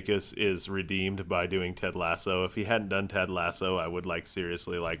Sudeikis is redeemed by doing Ted Lasso? If he hadn't done Ted Lasso, I would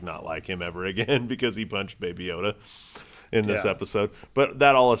seriously not like him ever again because he punched Baby Yoda in this episode. But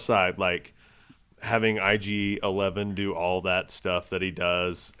that all aside, having IG-11 do all that stuff that he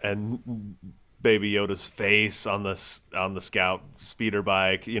does, and Baby Yoda's face on the Scout speeder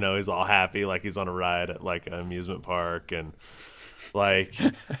bike, he's all happy like he's on a ride at an amusement park, and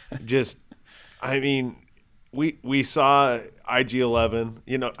just, I mean, we saw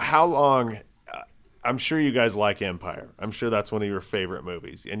IG-11. How long? I'm sure you guys like Empire. I'm sure that's one of your favorite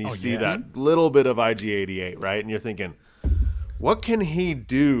movies, and you see that little bit of IG-88, right? And you're thinking, what can he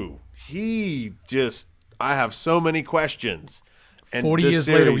do? I have so many questions. And 40 years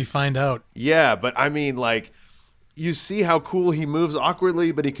later, we find out. Yeah, but I mean, you see how cool he moves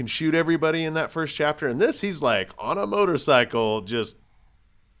awkwardly, but he can shoot everybody in that first chapter. And this, he's on a motorcycle, just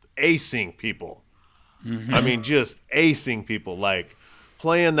acing people. Mm-hmm. I mean, just acing people,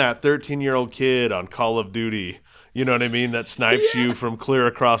 playing that 13-year-old kid on Call of Duty. You know what I mean? That snipes you from clear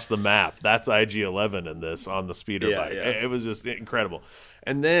across the map. That's IG-11 in this on the speeder bike. Yeah. It was just incredible.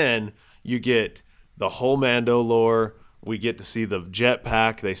 And then you get the whole Mando lore. We get to see the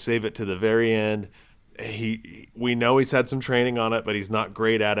jetpack. They save it to the very end. We know he's had some training on it, but he's not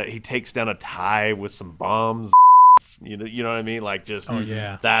great at it. He takes down a TIE with some bombs. You know what I mean?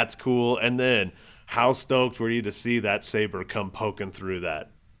 That's cool. And then how stoked were you to see that saber come poking through that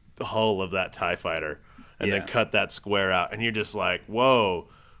hull of that TIE fighter and then cut that square out? And you're just like, whoa,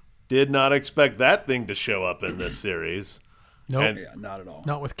 did not expect that thing to show up in this series. Nope. Not at all.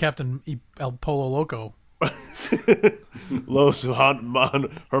 Not with Captain El Polo Loco. Los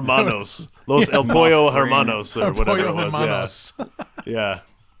Hermanos. Los El Pollo Hermanos, or whatever it was. Hermanos. Yeah.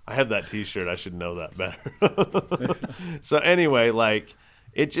 I have that T-shirt. I should know that better. So anyway,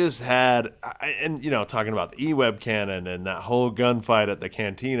 it just had, and talking about the E-Web cannon and that whole gunfight at the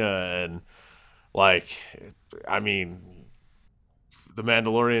cantina, and I mean, the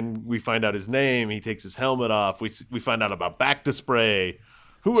Mandalorian, we find out his name. He takes his helmet off. We find out about Bacta spray.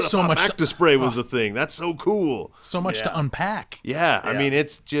 Who would have thought Bacta spray was a thing? That's so cool. So much to unpack. Yeah, I mean,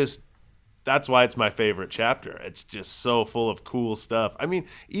 it's just, that's why it's my favorite chapter. It's just so full of cool stuff. I mean,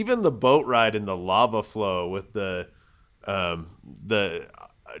 even the boat ride in the lava flow with the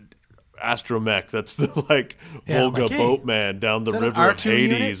astromech, that's the Volga boatman down the river of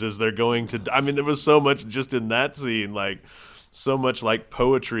Hades as they're going to. I mean, there was so much just in that scene, so much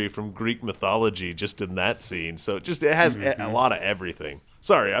poetry from Greek mythology just in that scene. So it has a lot of everything.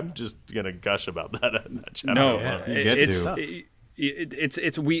 Sorry, I'm just gonna gush about that in that chapter. No,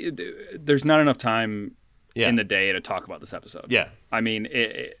 there's not enough time in the day to talk about this episode. Yeah, I mean,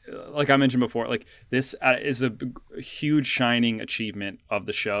 like I mentioned before, this is a huge shining achievement of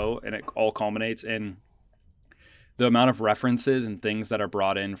the show, and it all culminates in the amount of references and things that are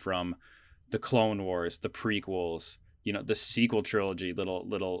brought in from the Clone Wars, the prequels, the sequel trilogy,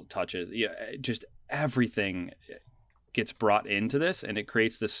 little touches. Just everything gets brought into this, and it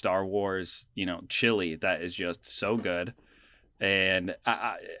creates this Star Wars, chili that is just so good. And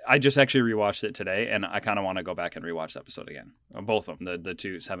I just actually rewatched it today, and I kind of want to go back and rewatch the episode again, both of them, the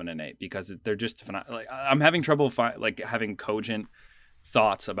 2, 7, and 8, because they're just phenomenal. I'm having trouble having cogent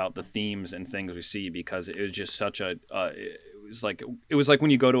thoughts about the themes and things we see, because it was just such a it was like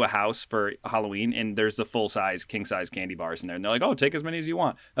when you go to a house for Halloween and there's the full size king size candy bars in there, and they're like, oh, take as many as you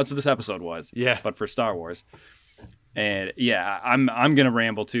want. That's what this episode was. Yeah, but for Star Wars. And I'm gonna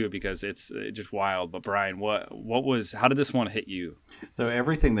ramble too, because it's just wild. But Brian, how did this one hit you? So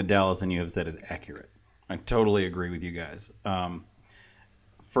everything that Dallas and you have said is accurate. I totally agree with you guys.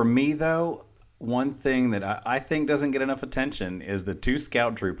 For me though, one thing that I think doesn't get enough attention is the 2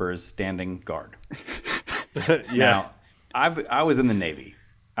 scout troopers standing guard. Now, I was in the Navy.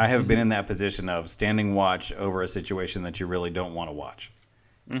 I have been in that position of standing watch over a situation that you really don't want to watch.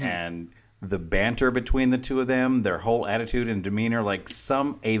 Mm-hmm. And the banter between the two of them, their whole attitude and demeanor,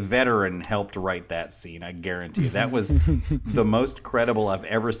 a veteran helped write that scene, I guarantee you. That was the most credible I've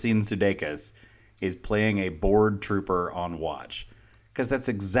ever seen Sudeikis, is playing a bored trooper on watch. Because that's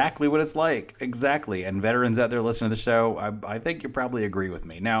exactly what it's like. Exactly. And veterans out there listening to the show, I think you probably agree with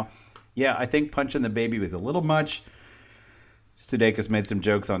me. Now, yeah, I think punching the baby was a little much. Sudeikis made some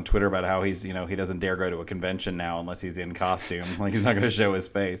jokes on Twitter about how he's, he doesn't dare go to a convention now unless he's in costume. He's not going to show his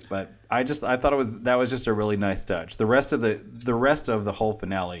face. But I thought that was just a really nice touch. The rest of the whole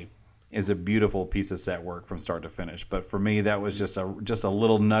finale is a beautiful piece of set work from start to finish. But for me, that was just a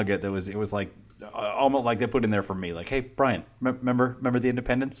little nugget that was like almost like they put in there for me. Like, hey, Brian, remember the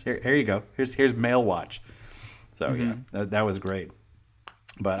Independence? Here you go. Here's Mail Watch. So yeah, that was great.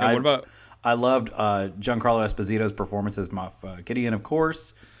 But what about? I loved Giancarlo Esposito's performance as Moff Gideon, of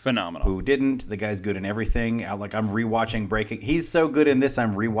course. Phenomenal. Who didn't? The guy's good in everything. Like I'm rewatching Breaking. He's so good in this.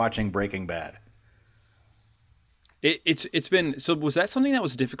 I'm rewatching Breaking Bad. It's been so. Was that something that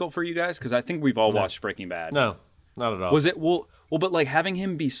was difficult for you guys? Because I think we've all watched Breaking Bad. No, not at all. Was it well? But like having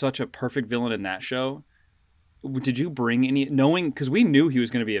him be such a perfect villain in that show. Did you bring any knowing? Because we knew he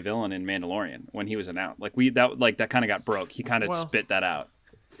was going to be a villain in Mandalorian when he was announced. Like that kind of got broke. He kind of spit that out.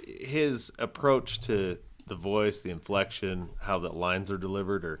 His approach to the voice, the inflection, how the lines are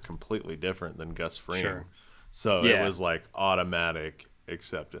delivered are completely different than Gus Fring. Sure. So it was like automatic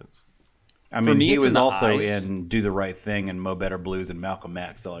acceptance. I mean, me, he it's was in the also eyes. in Do the Right Thing and Mo Better Blues and Malcolm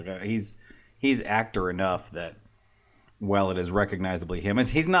X. So like he's actor enough that while it is recognizably him,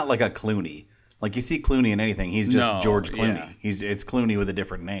 he's not like a Clooney. Like you see Clooney in anything, he's just George Clooney. Yeah. It's Clooney with a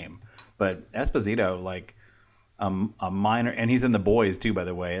different name. But Esposito, like a minor, and he's in The Boys too, by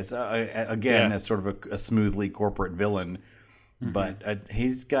the way. It's as sort of a smoothly corporate villain. Mm-hmm. But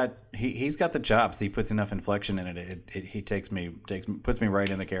he's got the chops. He puts enough inflection in it. He puts me right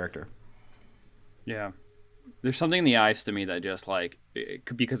in the character. Yeah. There's something in the eyes to me that just like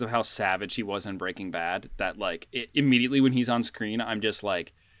because of how savage he was in Breaking Bad that like immediately when he's on screen I'm just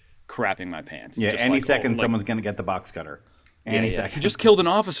like crapping my pants. Yeah, just any like, second someone's gonna get the box cutter. Any second. He just killed an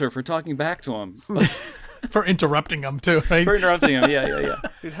officer for talking back to him. For interrupting him too, right? For interrupting him. Yeah.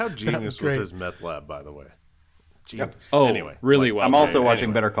 Dude, how genius was great. his meth lab, by the way? Genius. Oh, Anyway, really well. I'm also watching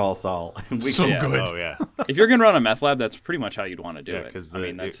anyway. Better Call Saul. So Yeah. good. Oh yeah, If you're gonna run a meth lab, that's pretty much how you'd want to do yeah, it. because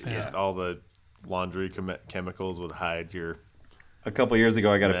that's just all the laundry chemicals would hide your. A couple years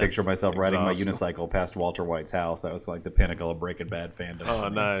ago, I got a Meth picture of myself riding my exhaust. unicycle past Walter White's house. That was like the pinnacle of Breaking Bad fandom. Oh,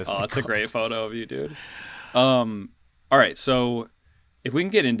 nice. Oh, that's a great photo of you, dude. All right, so if we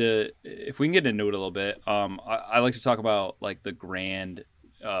can get into it a little bit, I like to talk about like the grand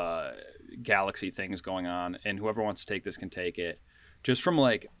galaxy things going on, and whoever wants to take this can take it. Just from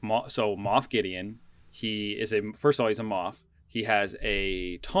like Moff Gideon, he's a Moff. He has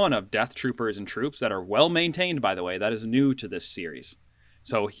a ton of death troopers and troops that are well maintained, by the way. That is new to this series.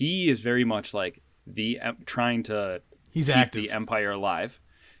 So he is very much like trying to He's keep active. the Empire alive.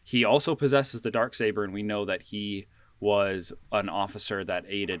 He also possesses the Darksaber, and we know that he was an officer that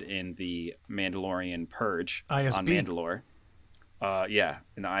aided in the Mandalorian purge ISB. on Mandalore.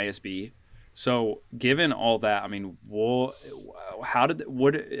 In the ISB. So, given all that, I mean, where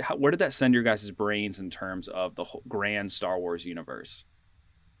did that send your guys' brains in terms of the whole grand Star Wars universe?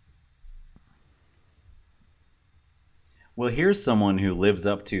 Well, here's someone who lives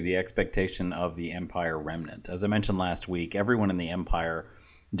up to the expectation of the Empire remnant. As I mentioned last week, everyone in the Empire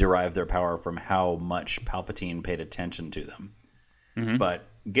derived their power from how much Palpatine paid attention to them. Mm-hmm. But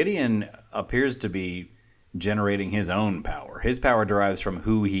Gideon appears to be generating his own power. His power derives from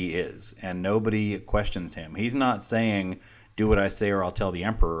who he is, and nobody questions him. He's not saying, "Do what I say, or I'll tell the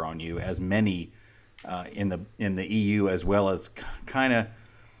Emperor on you," as many in the EU, as well as kind of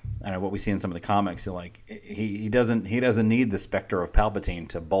I don't know what we see in some of the comics. Like he doesn't need the specter of Palpatine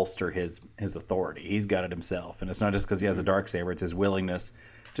to bolster his authority. He's got it himself, and it's not just because he has a Darksaber. It's his willingness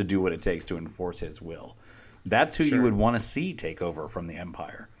to do what it takes to enforce his will. That's who you would want to see take over from the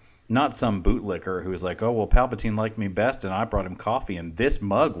Empire. Not some bootlicker who's like, oh, well, Palpatine liked me best, and I brought him coffee in this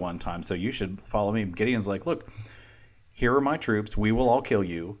mug one time, so you should follow me. Gideon's like, look, here are my troops. We will all kill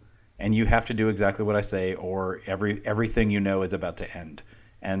you, and you have to do exactly what I say, or everything you know is about to end.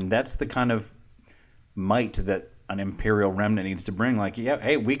 And that's the kind of might that an Imperial remnant needs to bring. Like, yeah,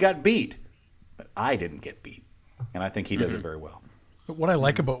 hey, we got beat, but I didn't get beat. And I think he does it very well. But what I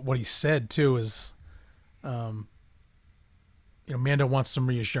like about what he said, too, is... Mando wants some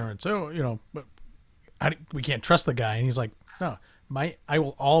reassurance. Oh, but we can't trust the guy. And he's like, no, I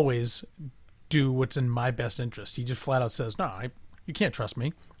will always do what's in my best interest. He just flat out says, no, you can't trust me.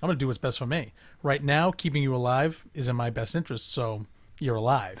 I'm going to do what's best for me. Right now, keeping you alive is in my best interest, so you're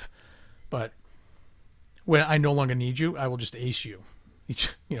alive. But when I no longer need you, I will just ace you.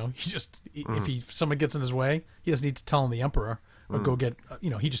 If someone gets in his way, he doesn't need to tell him the Emperor. Or go get,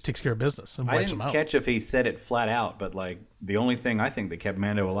 he just takes care of business and I wipes him didn't out. catch if he said it flat out, but like the only thing I think that kept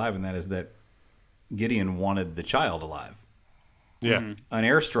Mando alive in that is that Gideon wanted the child alive. Yeah. An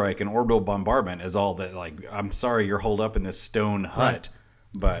airstrike, an orbital bombardment is all that. Like, I'm sorry you're holed up in this stone hut,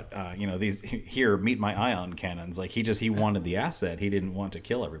 but these here meet my ion cannons. Like he wanted the asset. He didn't want to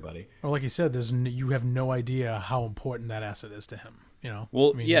kill everybody. Or like he said, you have no idea how important that asset is to him. You know.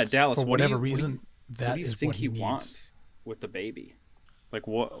 Well, I mean, yeah, it's- Dallas. For what do whatever you- reason, what that do you is think what he needs. wants with the baby? Like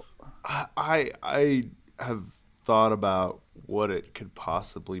what? I have thought about what it could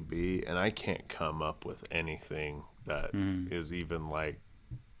possibly be, and I can't come up with anything that is even like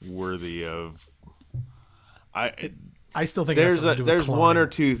worthy of. I still think it has something to do with There's one cloning. or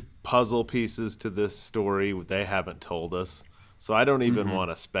two puzzle pieces to this story they haven't told us, so I don't even want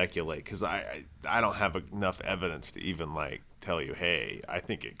to speculate because I don't have enough evidence to even like tell you, hey, I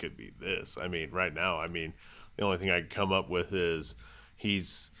think it could be this. I mean, right now, the only thing I can come up with is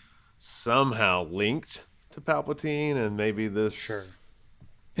he's somehow linked to Palpatine, and maybe this. Sure.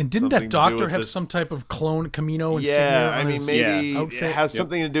 And didn't something that to do doctor with have this- some type of clone Camino insignia Yeah, on his maybe outfit? it has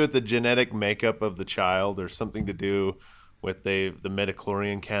something to do with the genetic makeup of the child, or something to do with the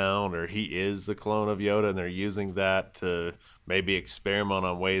midichlorian count, or he is a clone of Yoda, and they're using that to maybe experiment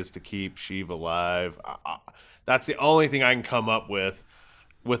on ways to keep Sheev alive. That's the only thing I can come up with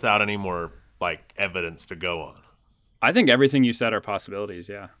without any more like evidence to go on. I think everything you said are possibilities.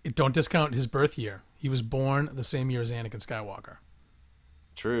 Yeah. Don't discount his birth year. He was born the same year as Anakin Skywalker,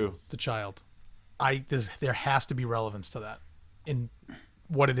 True. the child. There has to be relevance to that. In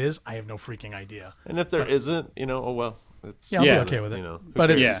what it is, I have no freaking idea. And if there not oh well. It's Yeah, I'll Yeah. be okay with it. who But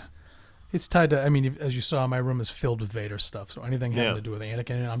cares? Yeah. it's tied to. I mean, as you saw, my room is filled with Vader stuff. So anything having Yeah. to do with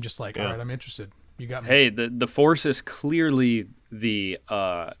Anakin, I'm just like, all Yeah. right, I'm interested. You got me. Hey, the Force is clearly the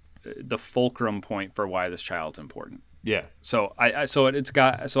fulcrum point for why this child's important. Yeah. So I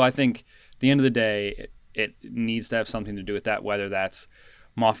think at the end of the day, it needs to have something to do with that. Whether that's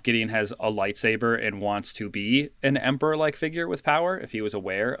Moff Gideon has a lightsaber and wants to be an Emperor-like figure with power, if he was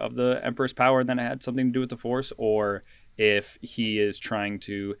aware of the Emperor's power and then it had something to do with the Force, or if he is trying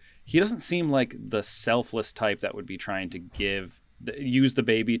to. He doesn't seem like the selfless type that would be trying to use the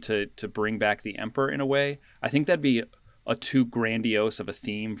baby to bring back the Emperor in a way. I think that'd be a too grandiose of a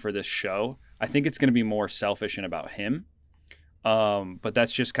theme for this show. I think it's going to be more selfish and about him. But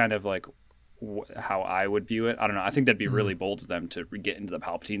that's just kind of like how I would view it. I don't know. I think that'd be really bold of them to get into the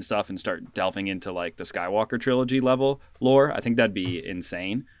Palpatine stuff and start delving into like the Skywalker trilogy level lore. I think that'd be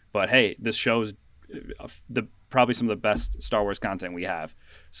insane. But hey, this show's probably some of the best Star Wars content we have.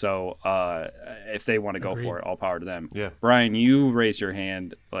 So if they want to go for it, all power to them. Yeah. Brian, you raise your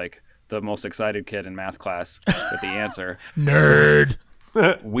hand like the most excited kid in math class with the answer. Nerd.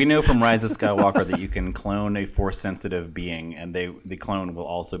 We know from Rise of Skywalker that you can clone a Force-sensitive being, and the clone will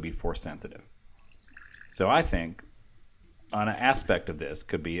also be Force-sensitive. So I think an aspect of this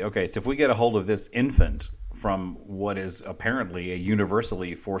could be, okay, so if we get a hold of this infant from what is apparently a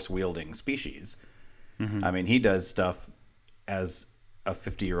universally Force-wielding species, I mean, he does stuff as a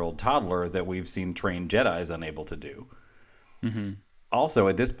 50-year-old toddler that we've seen trained Jedis unable to do. Also,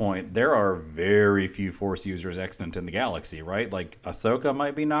 at this point, there are very few Force users extant in the galaxy, right? Like, Ahsoka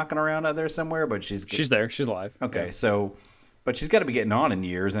might be knocking around out there somewhere, but she's there. She's alive. okay. So, but she's got to be getting on in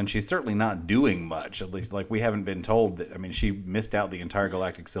years, and she's certainly not doing much. At least, like, we haven't been told that. I mean, she missed out the entire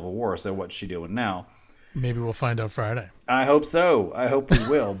Galactic Civil War. So, what's she doing now? Maybe we'll find out Friday. I hope so. I hope we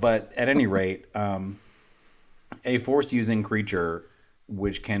will. But at any rate, a Force-using creature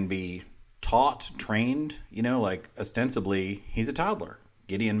which can be taught, trained, like ostensibly he's a toddler.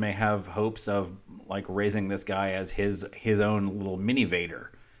 Gideon may have hopes of like raising this guy as his own little mini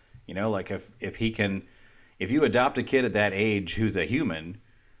Vader. Like if you adopt a kid at that age who's a human,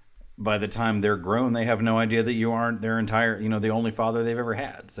 by the time they're grown, they have no idea that you aren't their entire, the only father they've ever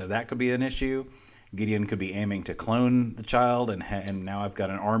had. So that could be an issue. Gideon could be aiming to clone the child, and now I've got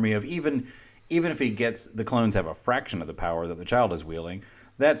an army of even if he gets the clones have a fraction of the power that the child is wielding.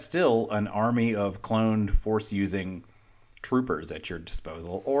 That's still an army of cloned Force-using troopers at your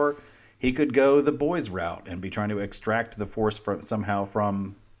disposal. Or he could go the boys route and be trying to extract the Force somehow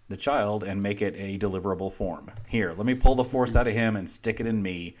from the child and make it a deliverable form. Here, let me pull the Force out of him and stick it in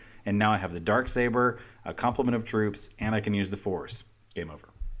me, and now I have the Darksaber, a complement of troops, and I can use the Force. Game over.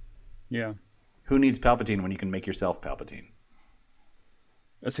 Yeah. Who needs Palpatine when you can make yourself Palpatine?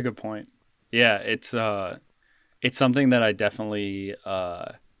 That's a good point. Yeah, it's something that I definitely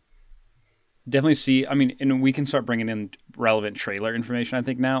see. I mean, and we can start bringing in relevant trailer information. I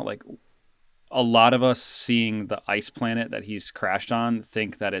think now, like a lot of us seeing the ice planet that he's crashed on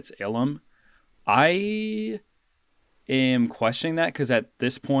think that it's Ilum. I am questioning that because at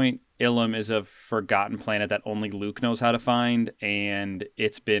this point, Ilum is a forgotten planet that only Luke knows how to find, and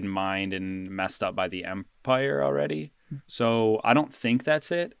it's been mined and messed up by the Empire already. So I don't think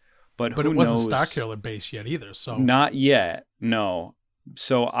that's it. But But who it wasn't knows? Starkiller base yet either. So Not yet, no.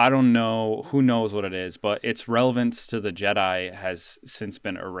 So I don't know. Who knows what it is? But its relevance to the Jedi has since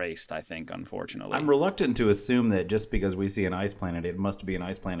been erased, I think, unfortunately. I'm reluctant to assume that just because we see an ice planet, it must be an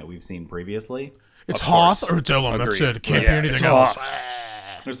ice planet we've seen previously. It's Of Hoth course. or Dillon. That's Agreed. it. It can't Yeah, be anything it's else.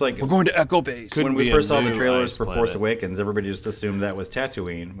 Hoth. There's like We're going to Echo Base. when Couldn't we be a first saw the new trailers ice for Force planet. Awakens, everybody just assumed that was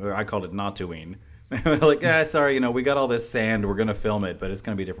Tatooine. I called it Tatooine. Like, sorry, we got all this sand. We're gonna film it, but it's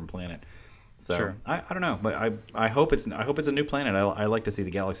gonna be a different planet. So Sure. I don't know, but I hope it's a new planet. I like to see the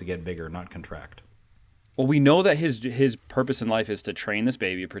galaxy get bigger, not contract. Well, we know that his purpose in life is to train this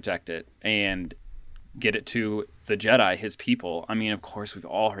baby, protect it, and get it to the Jedi, his people. I mean, of course, we've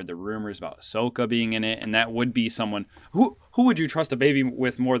all heard the rumors about Ahsoka being in it, and that would be someone who would you trust a baby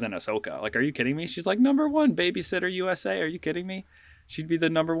with more than Ahsoka? Like, are you kidding me? She's like #1 babysitter USA. Are you kidding me? She'd be the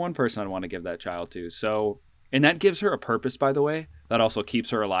 #1 person I'd want to give that child to. So, and that gives her a purpose, by the way. That also keeps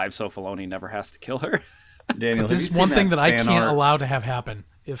her alive, so Filoni never has to kill her. Daniel, have you This is seen one thing that I fan can't art? allow to have happen.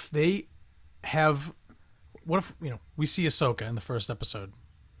 If they have, what if we see Ahsoka in the first episode?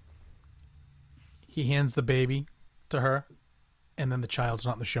 He hands the baby to her, and then the child's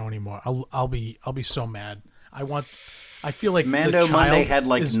not in the show anymore. I'll be so mad. I feel like Mando the Monday child had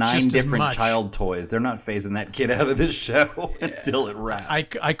like is 9 just as different much. child toys. They're not phasing that kid out of this show until it wraps.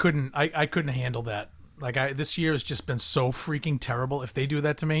 I couldn't handle that. Like this year has just been so freaking terrible. If they do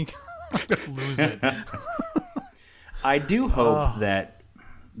that to me, I'm gonna lose it. I do hope that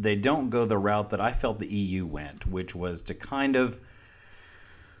they don't go the route that I felt the EU went, which was to kind of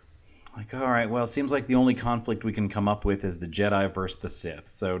like, all right, well, it seems like the only conflict we can come up with is the Jedi versus the Sith.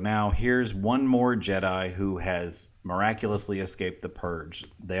 So now here's one more Jedi who has miraculously escaped the Purge.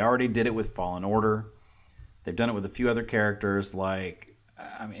 They already did it with Fallen Order. They've done it with a few other characters. Like,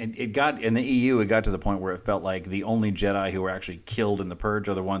 I mean, it got in the EU. It got to the point where it felt like the only Jedi who were actually killed in the Purge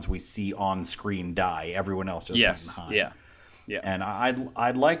are the ones we see on screen die. Everyone else just went and hide. Yeah. And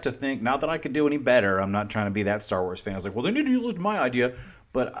I'd like to think, not that I could do any better. I'm not trying to be that Star Wars fan. I was like, well, they need to use my idea,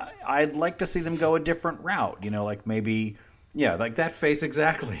 but I'd like to see them go a different route. Like maybe, like that face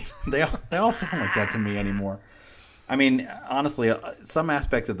exactly. They all sound like that to me anymore. I mean, honestly, some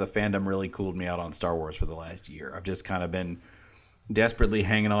aspects of the fandom really cooled me out on Star Wars for the last year. I've just kind of been desperately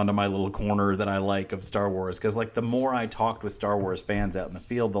hanging on to my little corner that I like of Star Wars, because like the more I talked with Star Wars fans out in the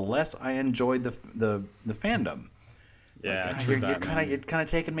field, the less I enjoyed the fandom. Yeah, Like, true you're that, man. kind of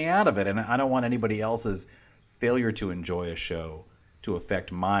taking me out of it, and I don't want anybody else's failure to enjoy a show to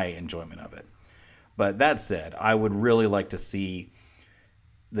affect my enjoyment of it. But that said, I would really like to see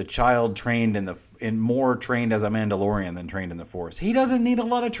the child trained more trained as a Mandalorian than trained in the Force. He doesn't need a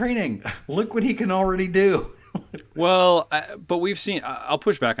lot of training. Look what he can already do. Well, but we've seen. I'll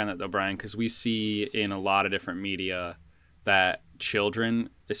push back on that though, Brian, because we see in a lot of different media that children,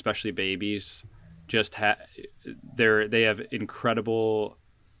 especially babies, just they have incredible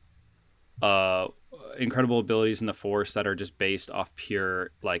abilities in the Force that are just based off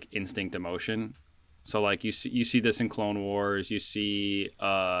pure like instinct emotion. So like you see this in Clone Wars. You see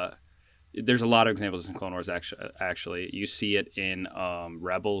there's a lot of examples in Clone Wars actually. You see it in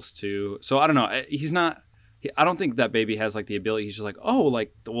Rebels too. So I don't know. I don't think that baby has like the ability. He's just like, oh,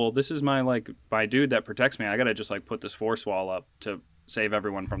 like, well, this is my dude that protects me. I gotta just like put this force wall up to save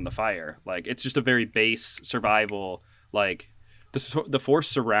everyone from the fire. Like, it's just a very base survival. Like, the force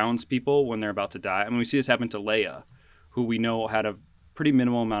surrounds people when they're about to die. I mean, we see this happen to Leia, who we know had a pretty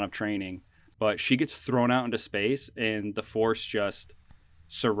minimal amount of training, but she gets thrown out into space, and the force just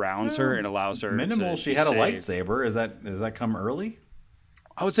surrounds her and allows her. Minimal. To She be had a saved. lightsaber. Does that come early?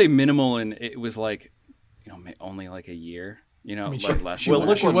 I would say minimal, and it was like, only like a year. I mean, less. she Well,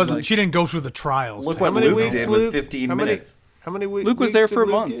 look she what- wasn't. like- she didn't go through the trials. Look to what have many Luke weeks, did Luke? with 15 How many- minutes. How many weeks? Luke was there did for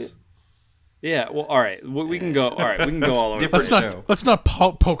Luke months. get? Yeah, well, all right. We can go. All right, we can go all over. different the Let's show. not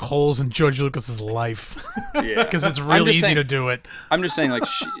poke holes in George Lucas's life place. Yeah, because it's I'm really just easy saying- to do it. I'm just saying, like,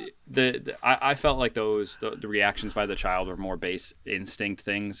 I felt like the reactions by the child were more base instinct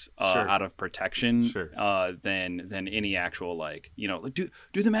things Sure. out of protection Sure. than any actual like do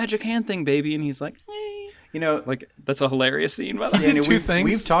the magic hand thing, baby, and he's like, like that's a hilarious scene. By the way. Danny, two things.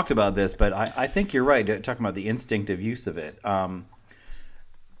 we've talked about this, but I think you're right talking about the instinctive use of it.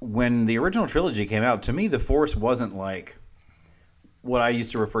 When the original trilogy came out, to me, the Force wasn't like what I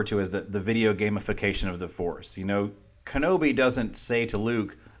used to refer to as the video gamification of the Force. Kenobi doesn't say to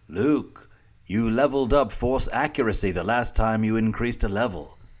Luke, you leveled up Force accuracy the last time you increased a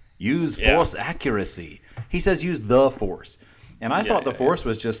level. Use Force accuracy. He says use the Force. And I thought the Force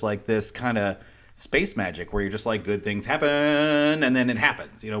was just like this kind of space magic where you're just like, good things happen, and then it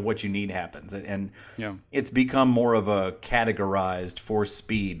happens. What you need happens. And it's become more of a categorized force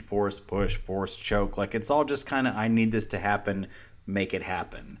speed, force push, force choke. Like, it's all just kind of, I need this to happen make it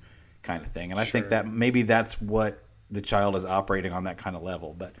happen kind of thing. And I think that maybe that's what the child is operating on, that kind of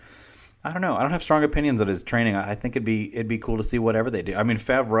level. But I don't know. I don't have strong opinions on his training. I think it'd be cool to see whatever they do. I mean,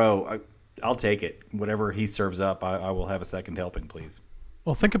 Favreau, I'll take it. Whatever he serves up, I will have a second helping, please.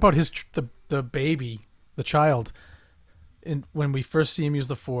 Well, think about the baby, the child, and when we first see him use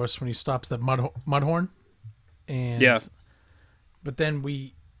the Force, when he stops that Mudhorn, and but then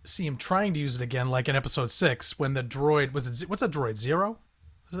we see him trying to use it again, like in Episode 6, when the droid what's that droid, Zero?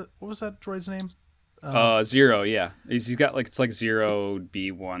 What was that droid's name? Zero, yeah. He's got it's like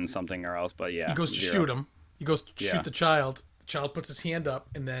 0B1 something or else, but yeah. He goes to Zero. shoot him. He goes to shoot the child. The child puts his hand up,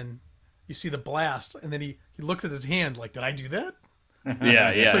 and then you see the blast, and then he looks at his hand like, did I do that?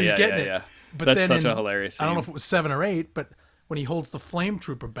 Yeah. So he's getting it. But That's then such a hilarious scene. I don't know if it was 7 or 8, but when he holds the flame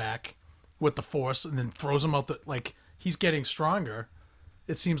trooper back with the Force and then throws him out he's getting stronger.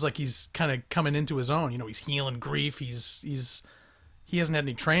 It seems like he's kind of coming into his own. He's healing grief. He hasn't had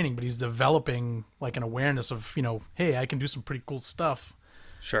any training, but he's developing like an awareness of, hey, I can do some pretty cool stuff.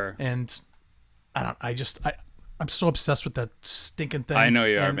 Sure. And I'm so obsessed with that stinking thing. I know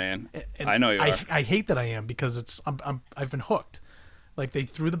you are, man. I know you are. I hate that I am, because I've been hooked. Like, they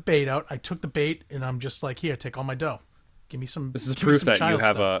threw the bait out. I took the bait, and I'm just like, here, take all my dough. Give me some. This is give me proof some that you child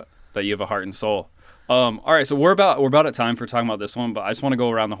have stuff. that you have a heart and soul. All right, so we're about at time for talking about this one, but I just want to go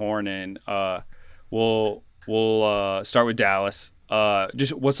around the horn, and we'll start with Dallas.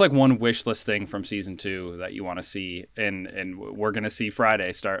 Just what's like one wish list thing from season 2 that you want to see, and we're gonna see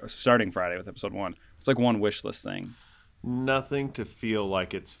starting Friday with episode 1. It's like one wish list thing. Nothing to feel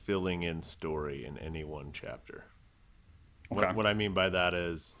like it's filling in story in any one chapter. Okay. What I mean by that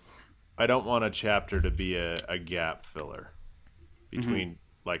is, I don't want a chapter to be a gap filler between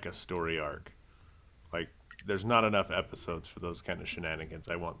like a story arc. Like, there's not enough episodes for those kind of shenanigans.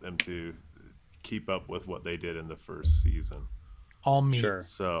 I want them to keep up with what they did in the first season. All meat. Sure.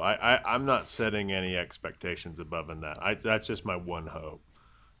 So I'm not setting any expectations above in that. That's just my one hope.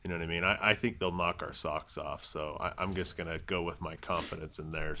 You know what I mean? I think they'll knock our socks off. So I'm just going to go with my confidence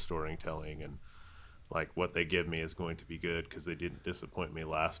in their storytelling, and like what they give me is going to be good, because they didn't disappoint me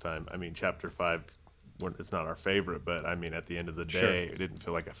last time. I mean, chapter 5, it's not our favorite, but I mean, at the end of the day, It didn't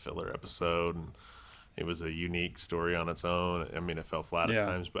feel like a filler episode, and it was a unique story on its own. I mean, it fell flat at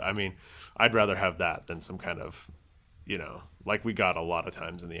times, but I mean, I'd rather have that than some kind of, like we got a lot of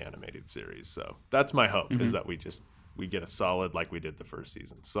times in the animated series. So that's my hope, is that we get a solid, like we did the first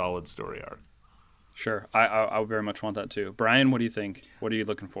season, solid story arc. Sure. I very much want that too. Brian, what do you think? What are you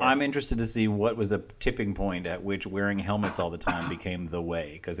looking for? I'm interested to see what was the tipping point at which wearing helmets all the time became the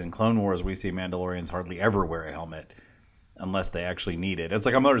way. Because in Clone Wars, we see Mandalorians hardly ever wear a helmet unless they actually need it. It's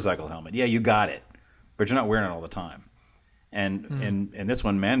like a motorcycle helmet. Yeah, you got it, but you're not wearing it all the time. And in this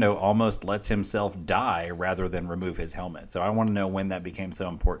one, Mando almost lets himself die rather than remove his helmet. So I want to know when that became so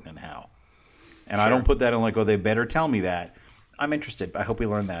important and how. And I don't put that in like, oh, they better tell me that. I'm interested. I hope we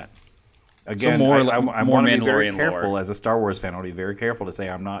learn that. Again, So I more want to be very Mandalorian careful lore. as a Star Wars fan. I want to be very careful to say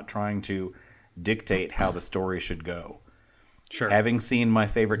I'm not trying to dictate how the story should go. Sure. Having seen my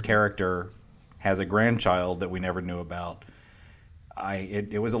favorite character has a grandchild that we never knew about,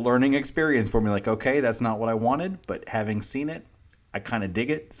 it was a learning experience for me. Like, okay, that's not what I wanted, but having seen it, I kind of dig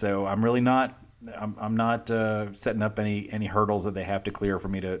it. So I'm really not. I'm not setting up any hurdles that they have to clear for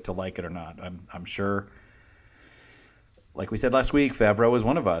me to like it or not. I'm sure. Like we said last week, Favreau is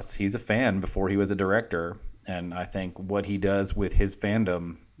one of us. He's a fan before he was a director, and I think what he does with his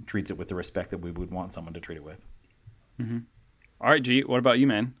fandom treats it with the respect that we would want someone to treat it with. All right, G. What about you,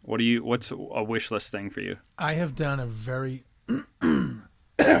 man? What's a wish list thing for you? I have done a very. I'm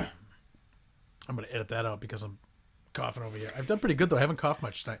going to edit that out because I'm coughing over here. I've done pretty good though. I haven't coughed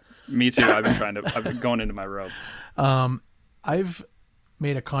much tonight. Me too. I've been going into my robe. I've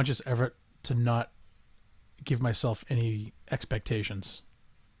made a conscious effort to not give myself any expectations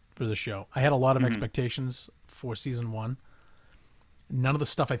for the show. I had a lot of expectations for season 1. None of the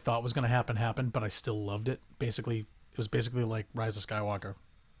stuff I thought was going to happen happened, but I still loved it. It was basically like Rise of Skywalker.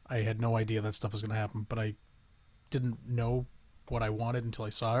 I had no idea that stuff was going to happen, but I didn't know what I wanted until I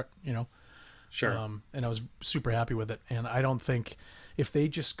saw it, Sure. and I was super happy with it. And I don't think if they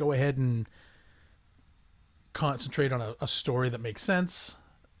just go ahead and concentrate on a story that makes sense,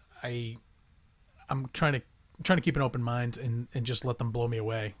 I'm trying to keep an open mind and just let them blow me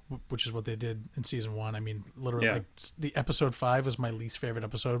away, which is what they did in season 1. I mean, literally, like, the episode 5 was my least favorite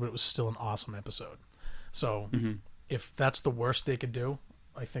episode, but it was still an awesome episode. So if that's the worst they could do,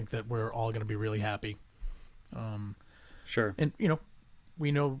 I think that we're all going to be really happy. Sure. And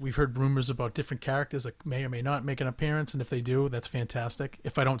we've heard rumors about different characters that may or may not make an appearance, and if they do, that's fantastic.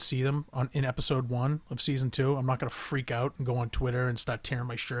 If I don't see them in episode 1 of season 2, I'm not going to freak out and go on Twitter and start tearing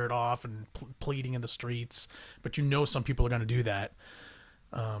my shirt off and pleading in the streets. But some people are going to do that.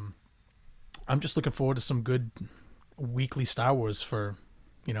 I'm just looking forward to some good weekly Star Wars for,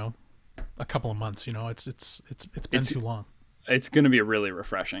 a couple of months. It's been too long. It's going to be really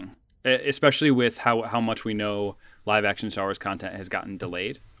refreshing, especially with how much we know live action Star Wars content has gotten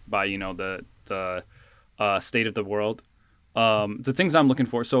delayed by the state of the world. The things I'm looking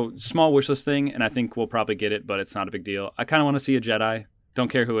for, so small wish list thing, and I think we'll probably get it, but it's not a big deal. I kind of want to see a Jedi. Don't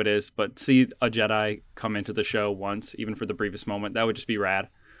care who it is, but see a Jedi come into the show once, even for the briefest moment. That would just be rad.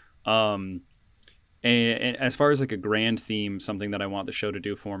 And as far as like a grand theme, something that I want the show to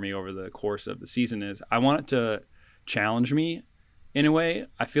do for me over the course of the season is I want it to challenge me in a way.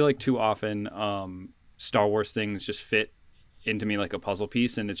 I feel like too often Star Wars things just fit into me like a puzzle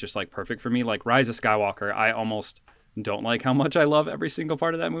piece, and it's just like perfect for me. Like Rise of Skywalker, I almost don't like how much I love every single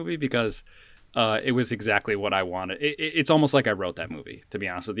part of that movie because it was exactly what I wanted. It's almost like I wrote that movie, to be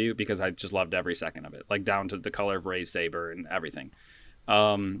honest with you, because I just loved every second of it, like down to the color of Rey's saber and everything.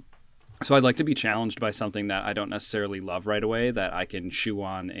 So I'd like to be challenged by something that I don't necessarily love right away, that I can chew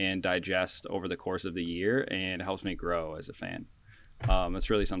on and digest over the course of the year, and helps me grow as a fan. That's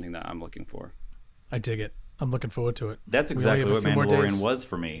really something that I'm looking for. I dig it. I'm looking forward to it. That's We only exactly have a what few more Mandalorian days. was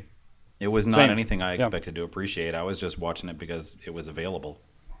for me. It was not Same. anything I Yeah. expected to appreciate. I was just watching it because it was available.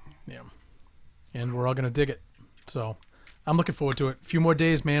 Yeah. And we're all going to dig it. So I'm looking forward to it. A few more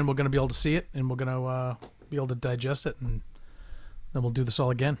days, man. We're going to be able to see it, and we're going to be able to digest it, and then we'll do this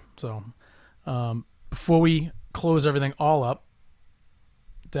all again. So before we close everything all up,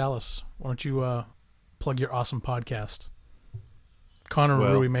 Dallas, why don't you plug your awesome podcast? Connor and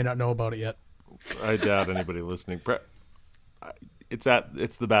Well- Rui may not know about it yet. I doubt anybody listening. It's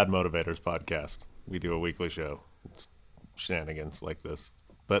the Bad Motivators podcast. We do a weekly show. It's shenanigans like this,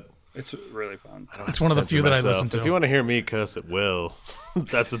 but It's really fun. I don't It's have to one of the censor few that I myself. listen to. If you want to hear me cuss at will,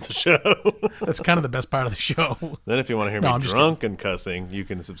 that's at the show. That's kind of the best part of the show. Then if you want to hear No, me I'm just drunk and cussing, you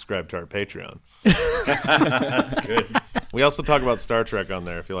can subscribe to our Patreon. That's good. We also talk about Star Trek on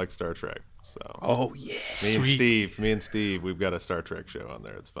there if you like Star Trek. So Oh yeah, me and Steve, we've got a Star Trek show on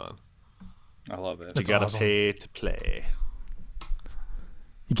there. It's fun. I love it. You That's gotta awesome. pay to play.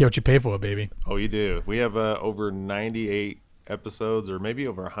 You get what you pay for, baby. Oh, you do. We have over 98 episodes, or maybe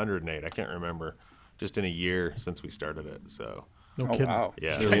over 108. I can't remember. Just in a year since we started it. So No Oh kidding. wow.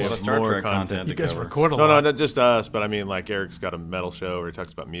 yeah, There's a lot of there's Star more Trek content You to guys cover. record a No, lot. not just us, but I mean, like Eric's got a metal show where he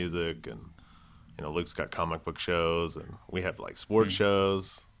talks about music, and Luke's got comic book shows, and we have like sports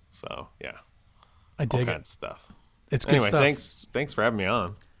shows. So yeah, I all dig kinds it. of stuff. It's good Anyway, stuff. thanks for having me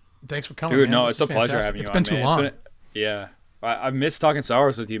on. Thanks for coming, Dude, man. no, This it's a is pleasure fantastic. having you It's on. been too man. long. Yeah. I miss talking Star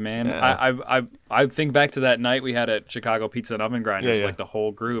Wars with you, man. Yeah. I think back to that night we had at Chicago Pizza and Oven Grinders, Yeah. like the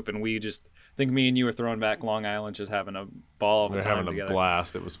whole group, and we just I think me and you were throwing back Long Island, just having a ball of We're a time having a together.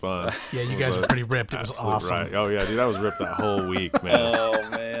 blast. It was fun. Yeah, you It guys was were pretty ripped. It was absolute awesome. Right. Oh yeah, dude, I was ripped that whole week, man. Oh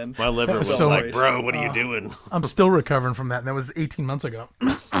man, My liver was So- like, bro, what are you doing? I'm still recovering from that, and that was 18 months ago.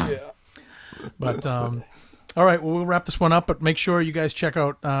 yeah. But all right, well, we'll wrap this one up. But make sure you guys check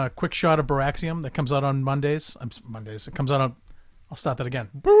out Quick Shot of Baraxium that comes out on Mondays. It comes out on. I'll start that again.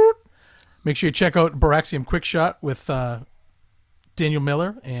 Boop. Make sure you check out Baraxium Quick Shot with Daniel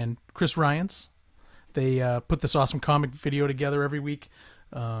Miller and Chris Ryans. They put this awesome comic video together every week.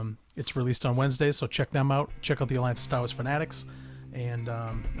 It's released on Wednesdays, so check them out. Check out the Alliance of Star Wars Fanatics. And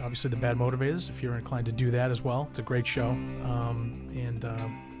obviously the Bad Motivators, if you're inclined to do that as well. It's a great show.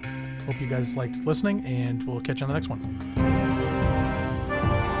 Hope you guys liked listening, and we'll catch you on the next one.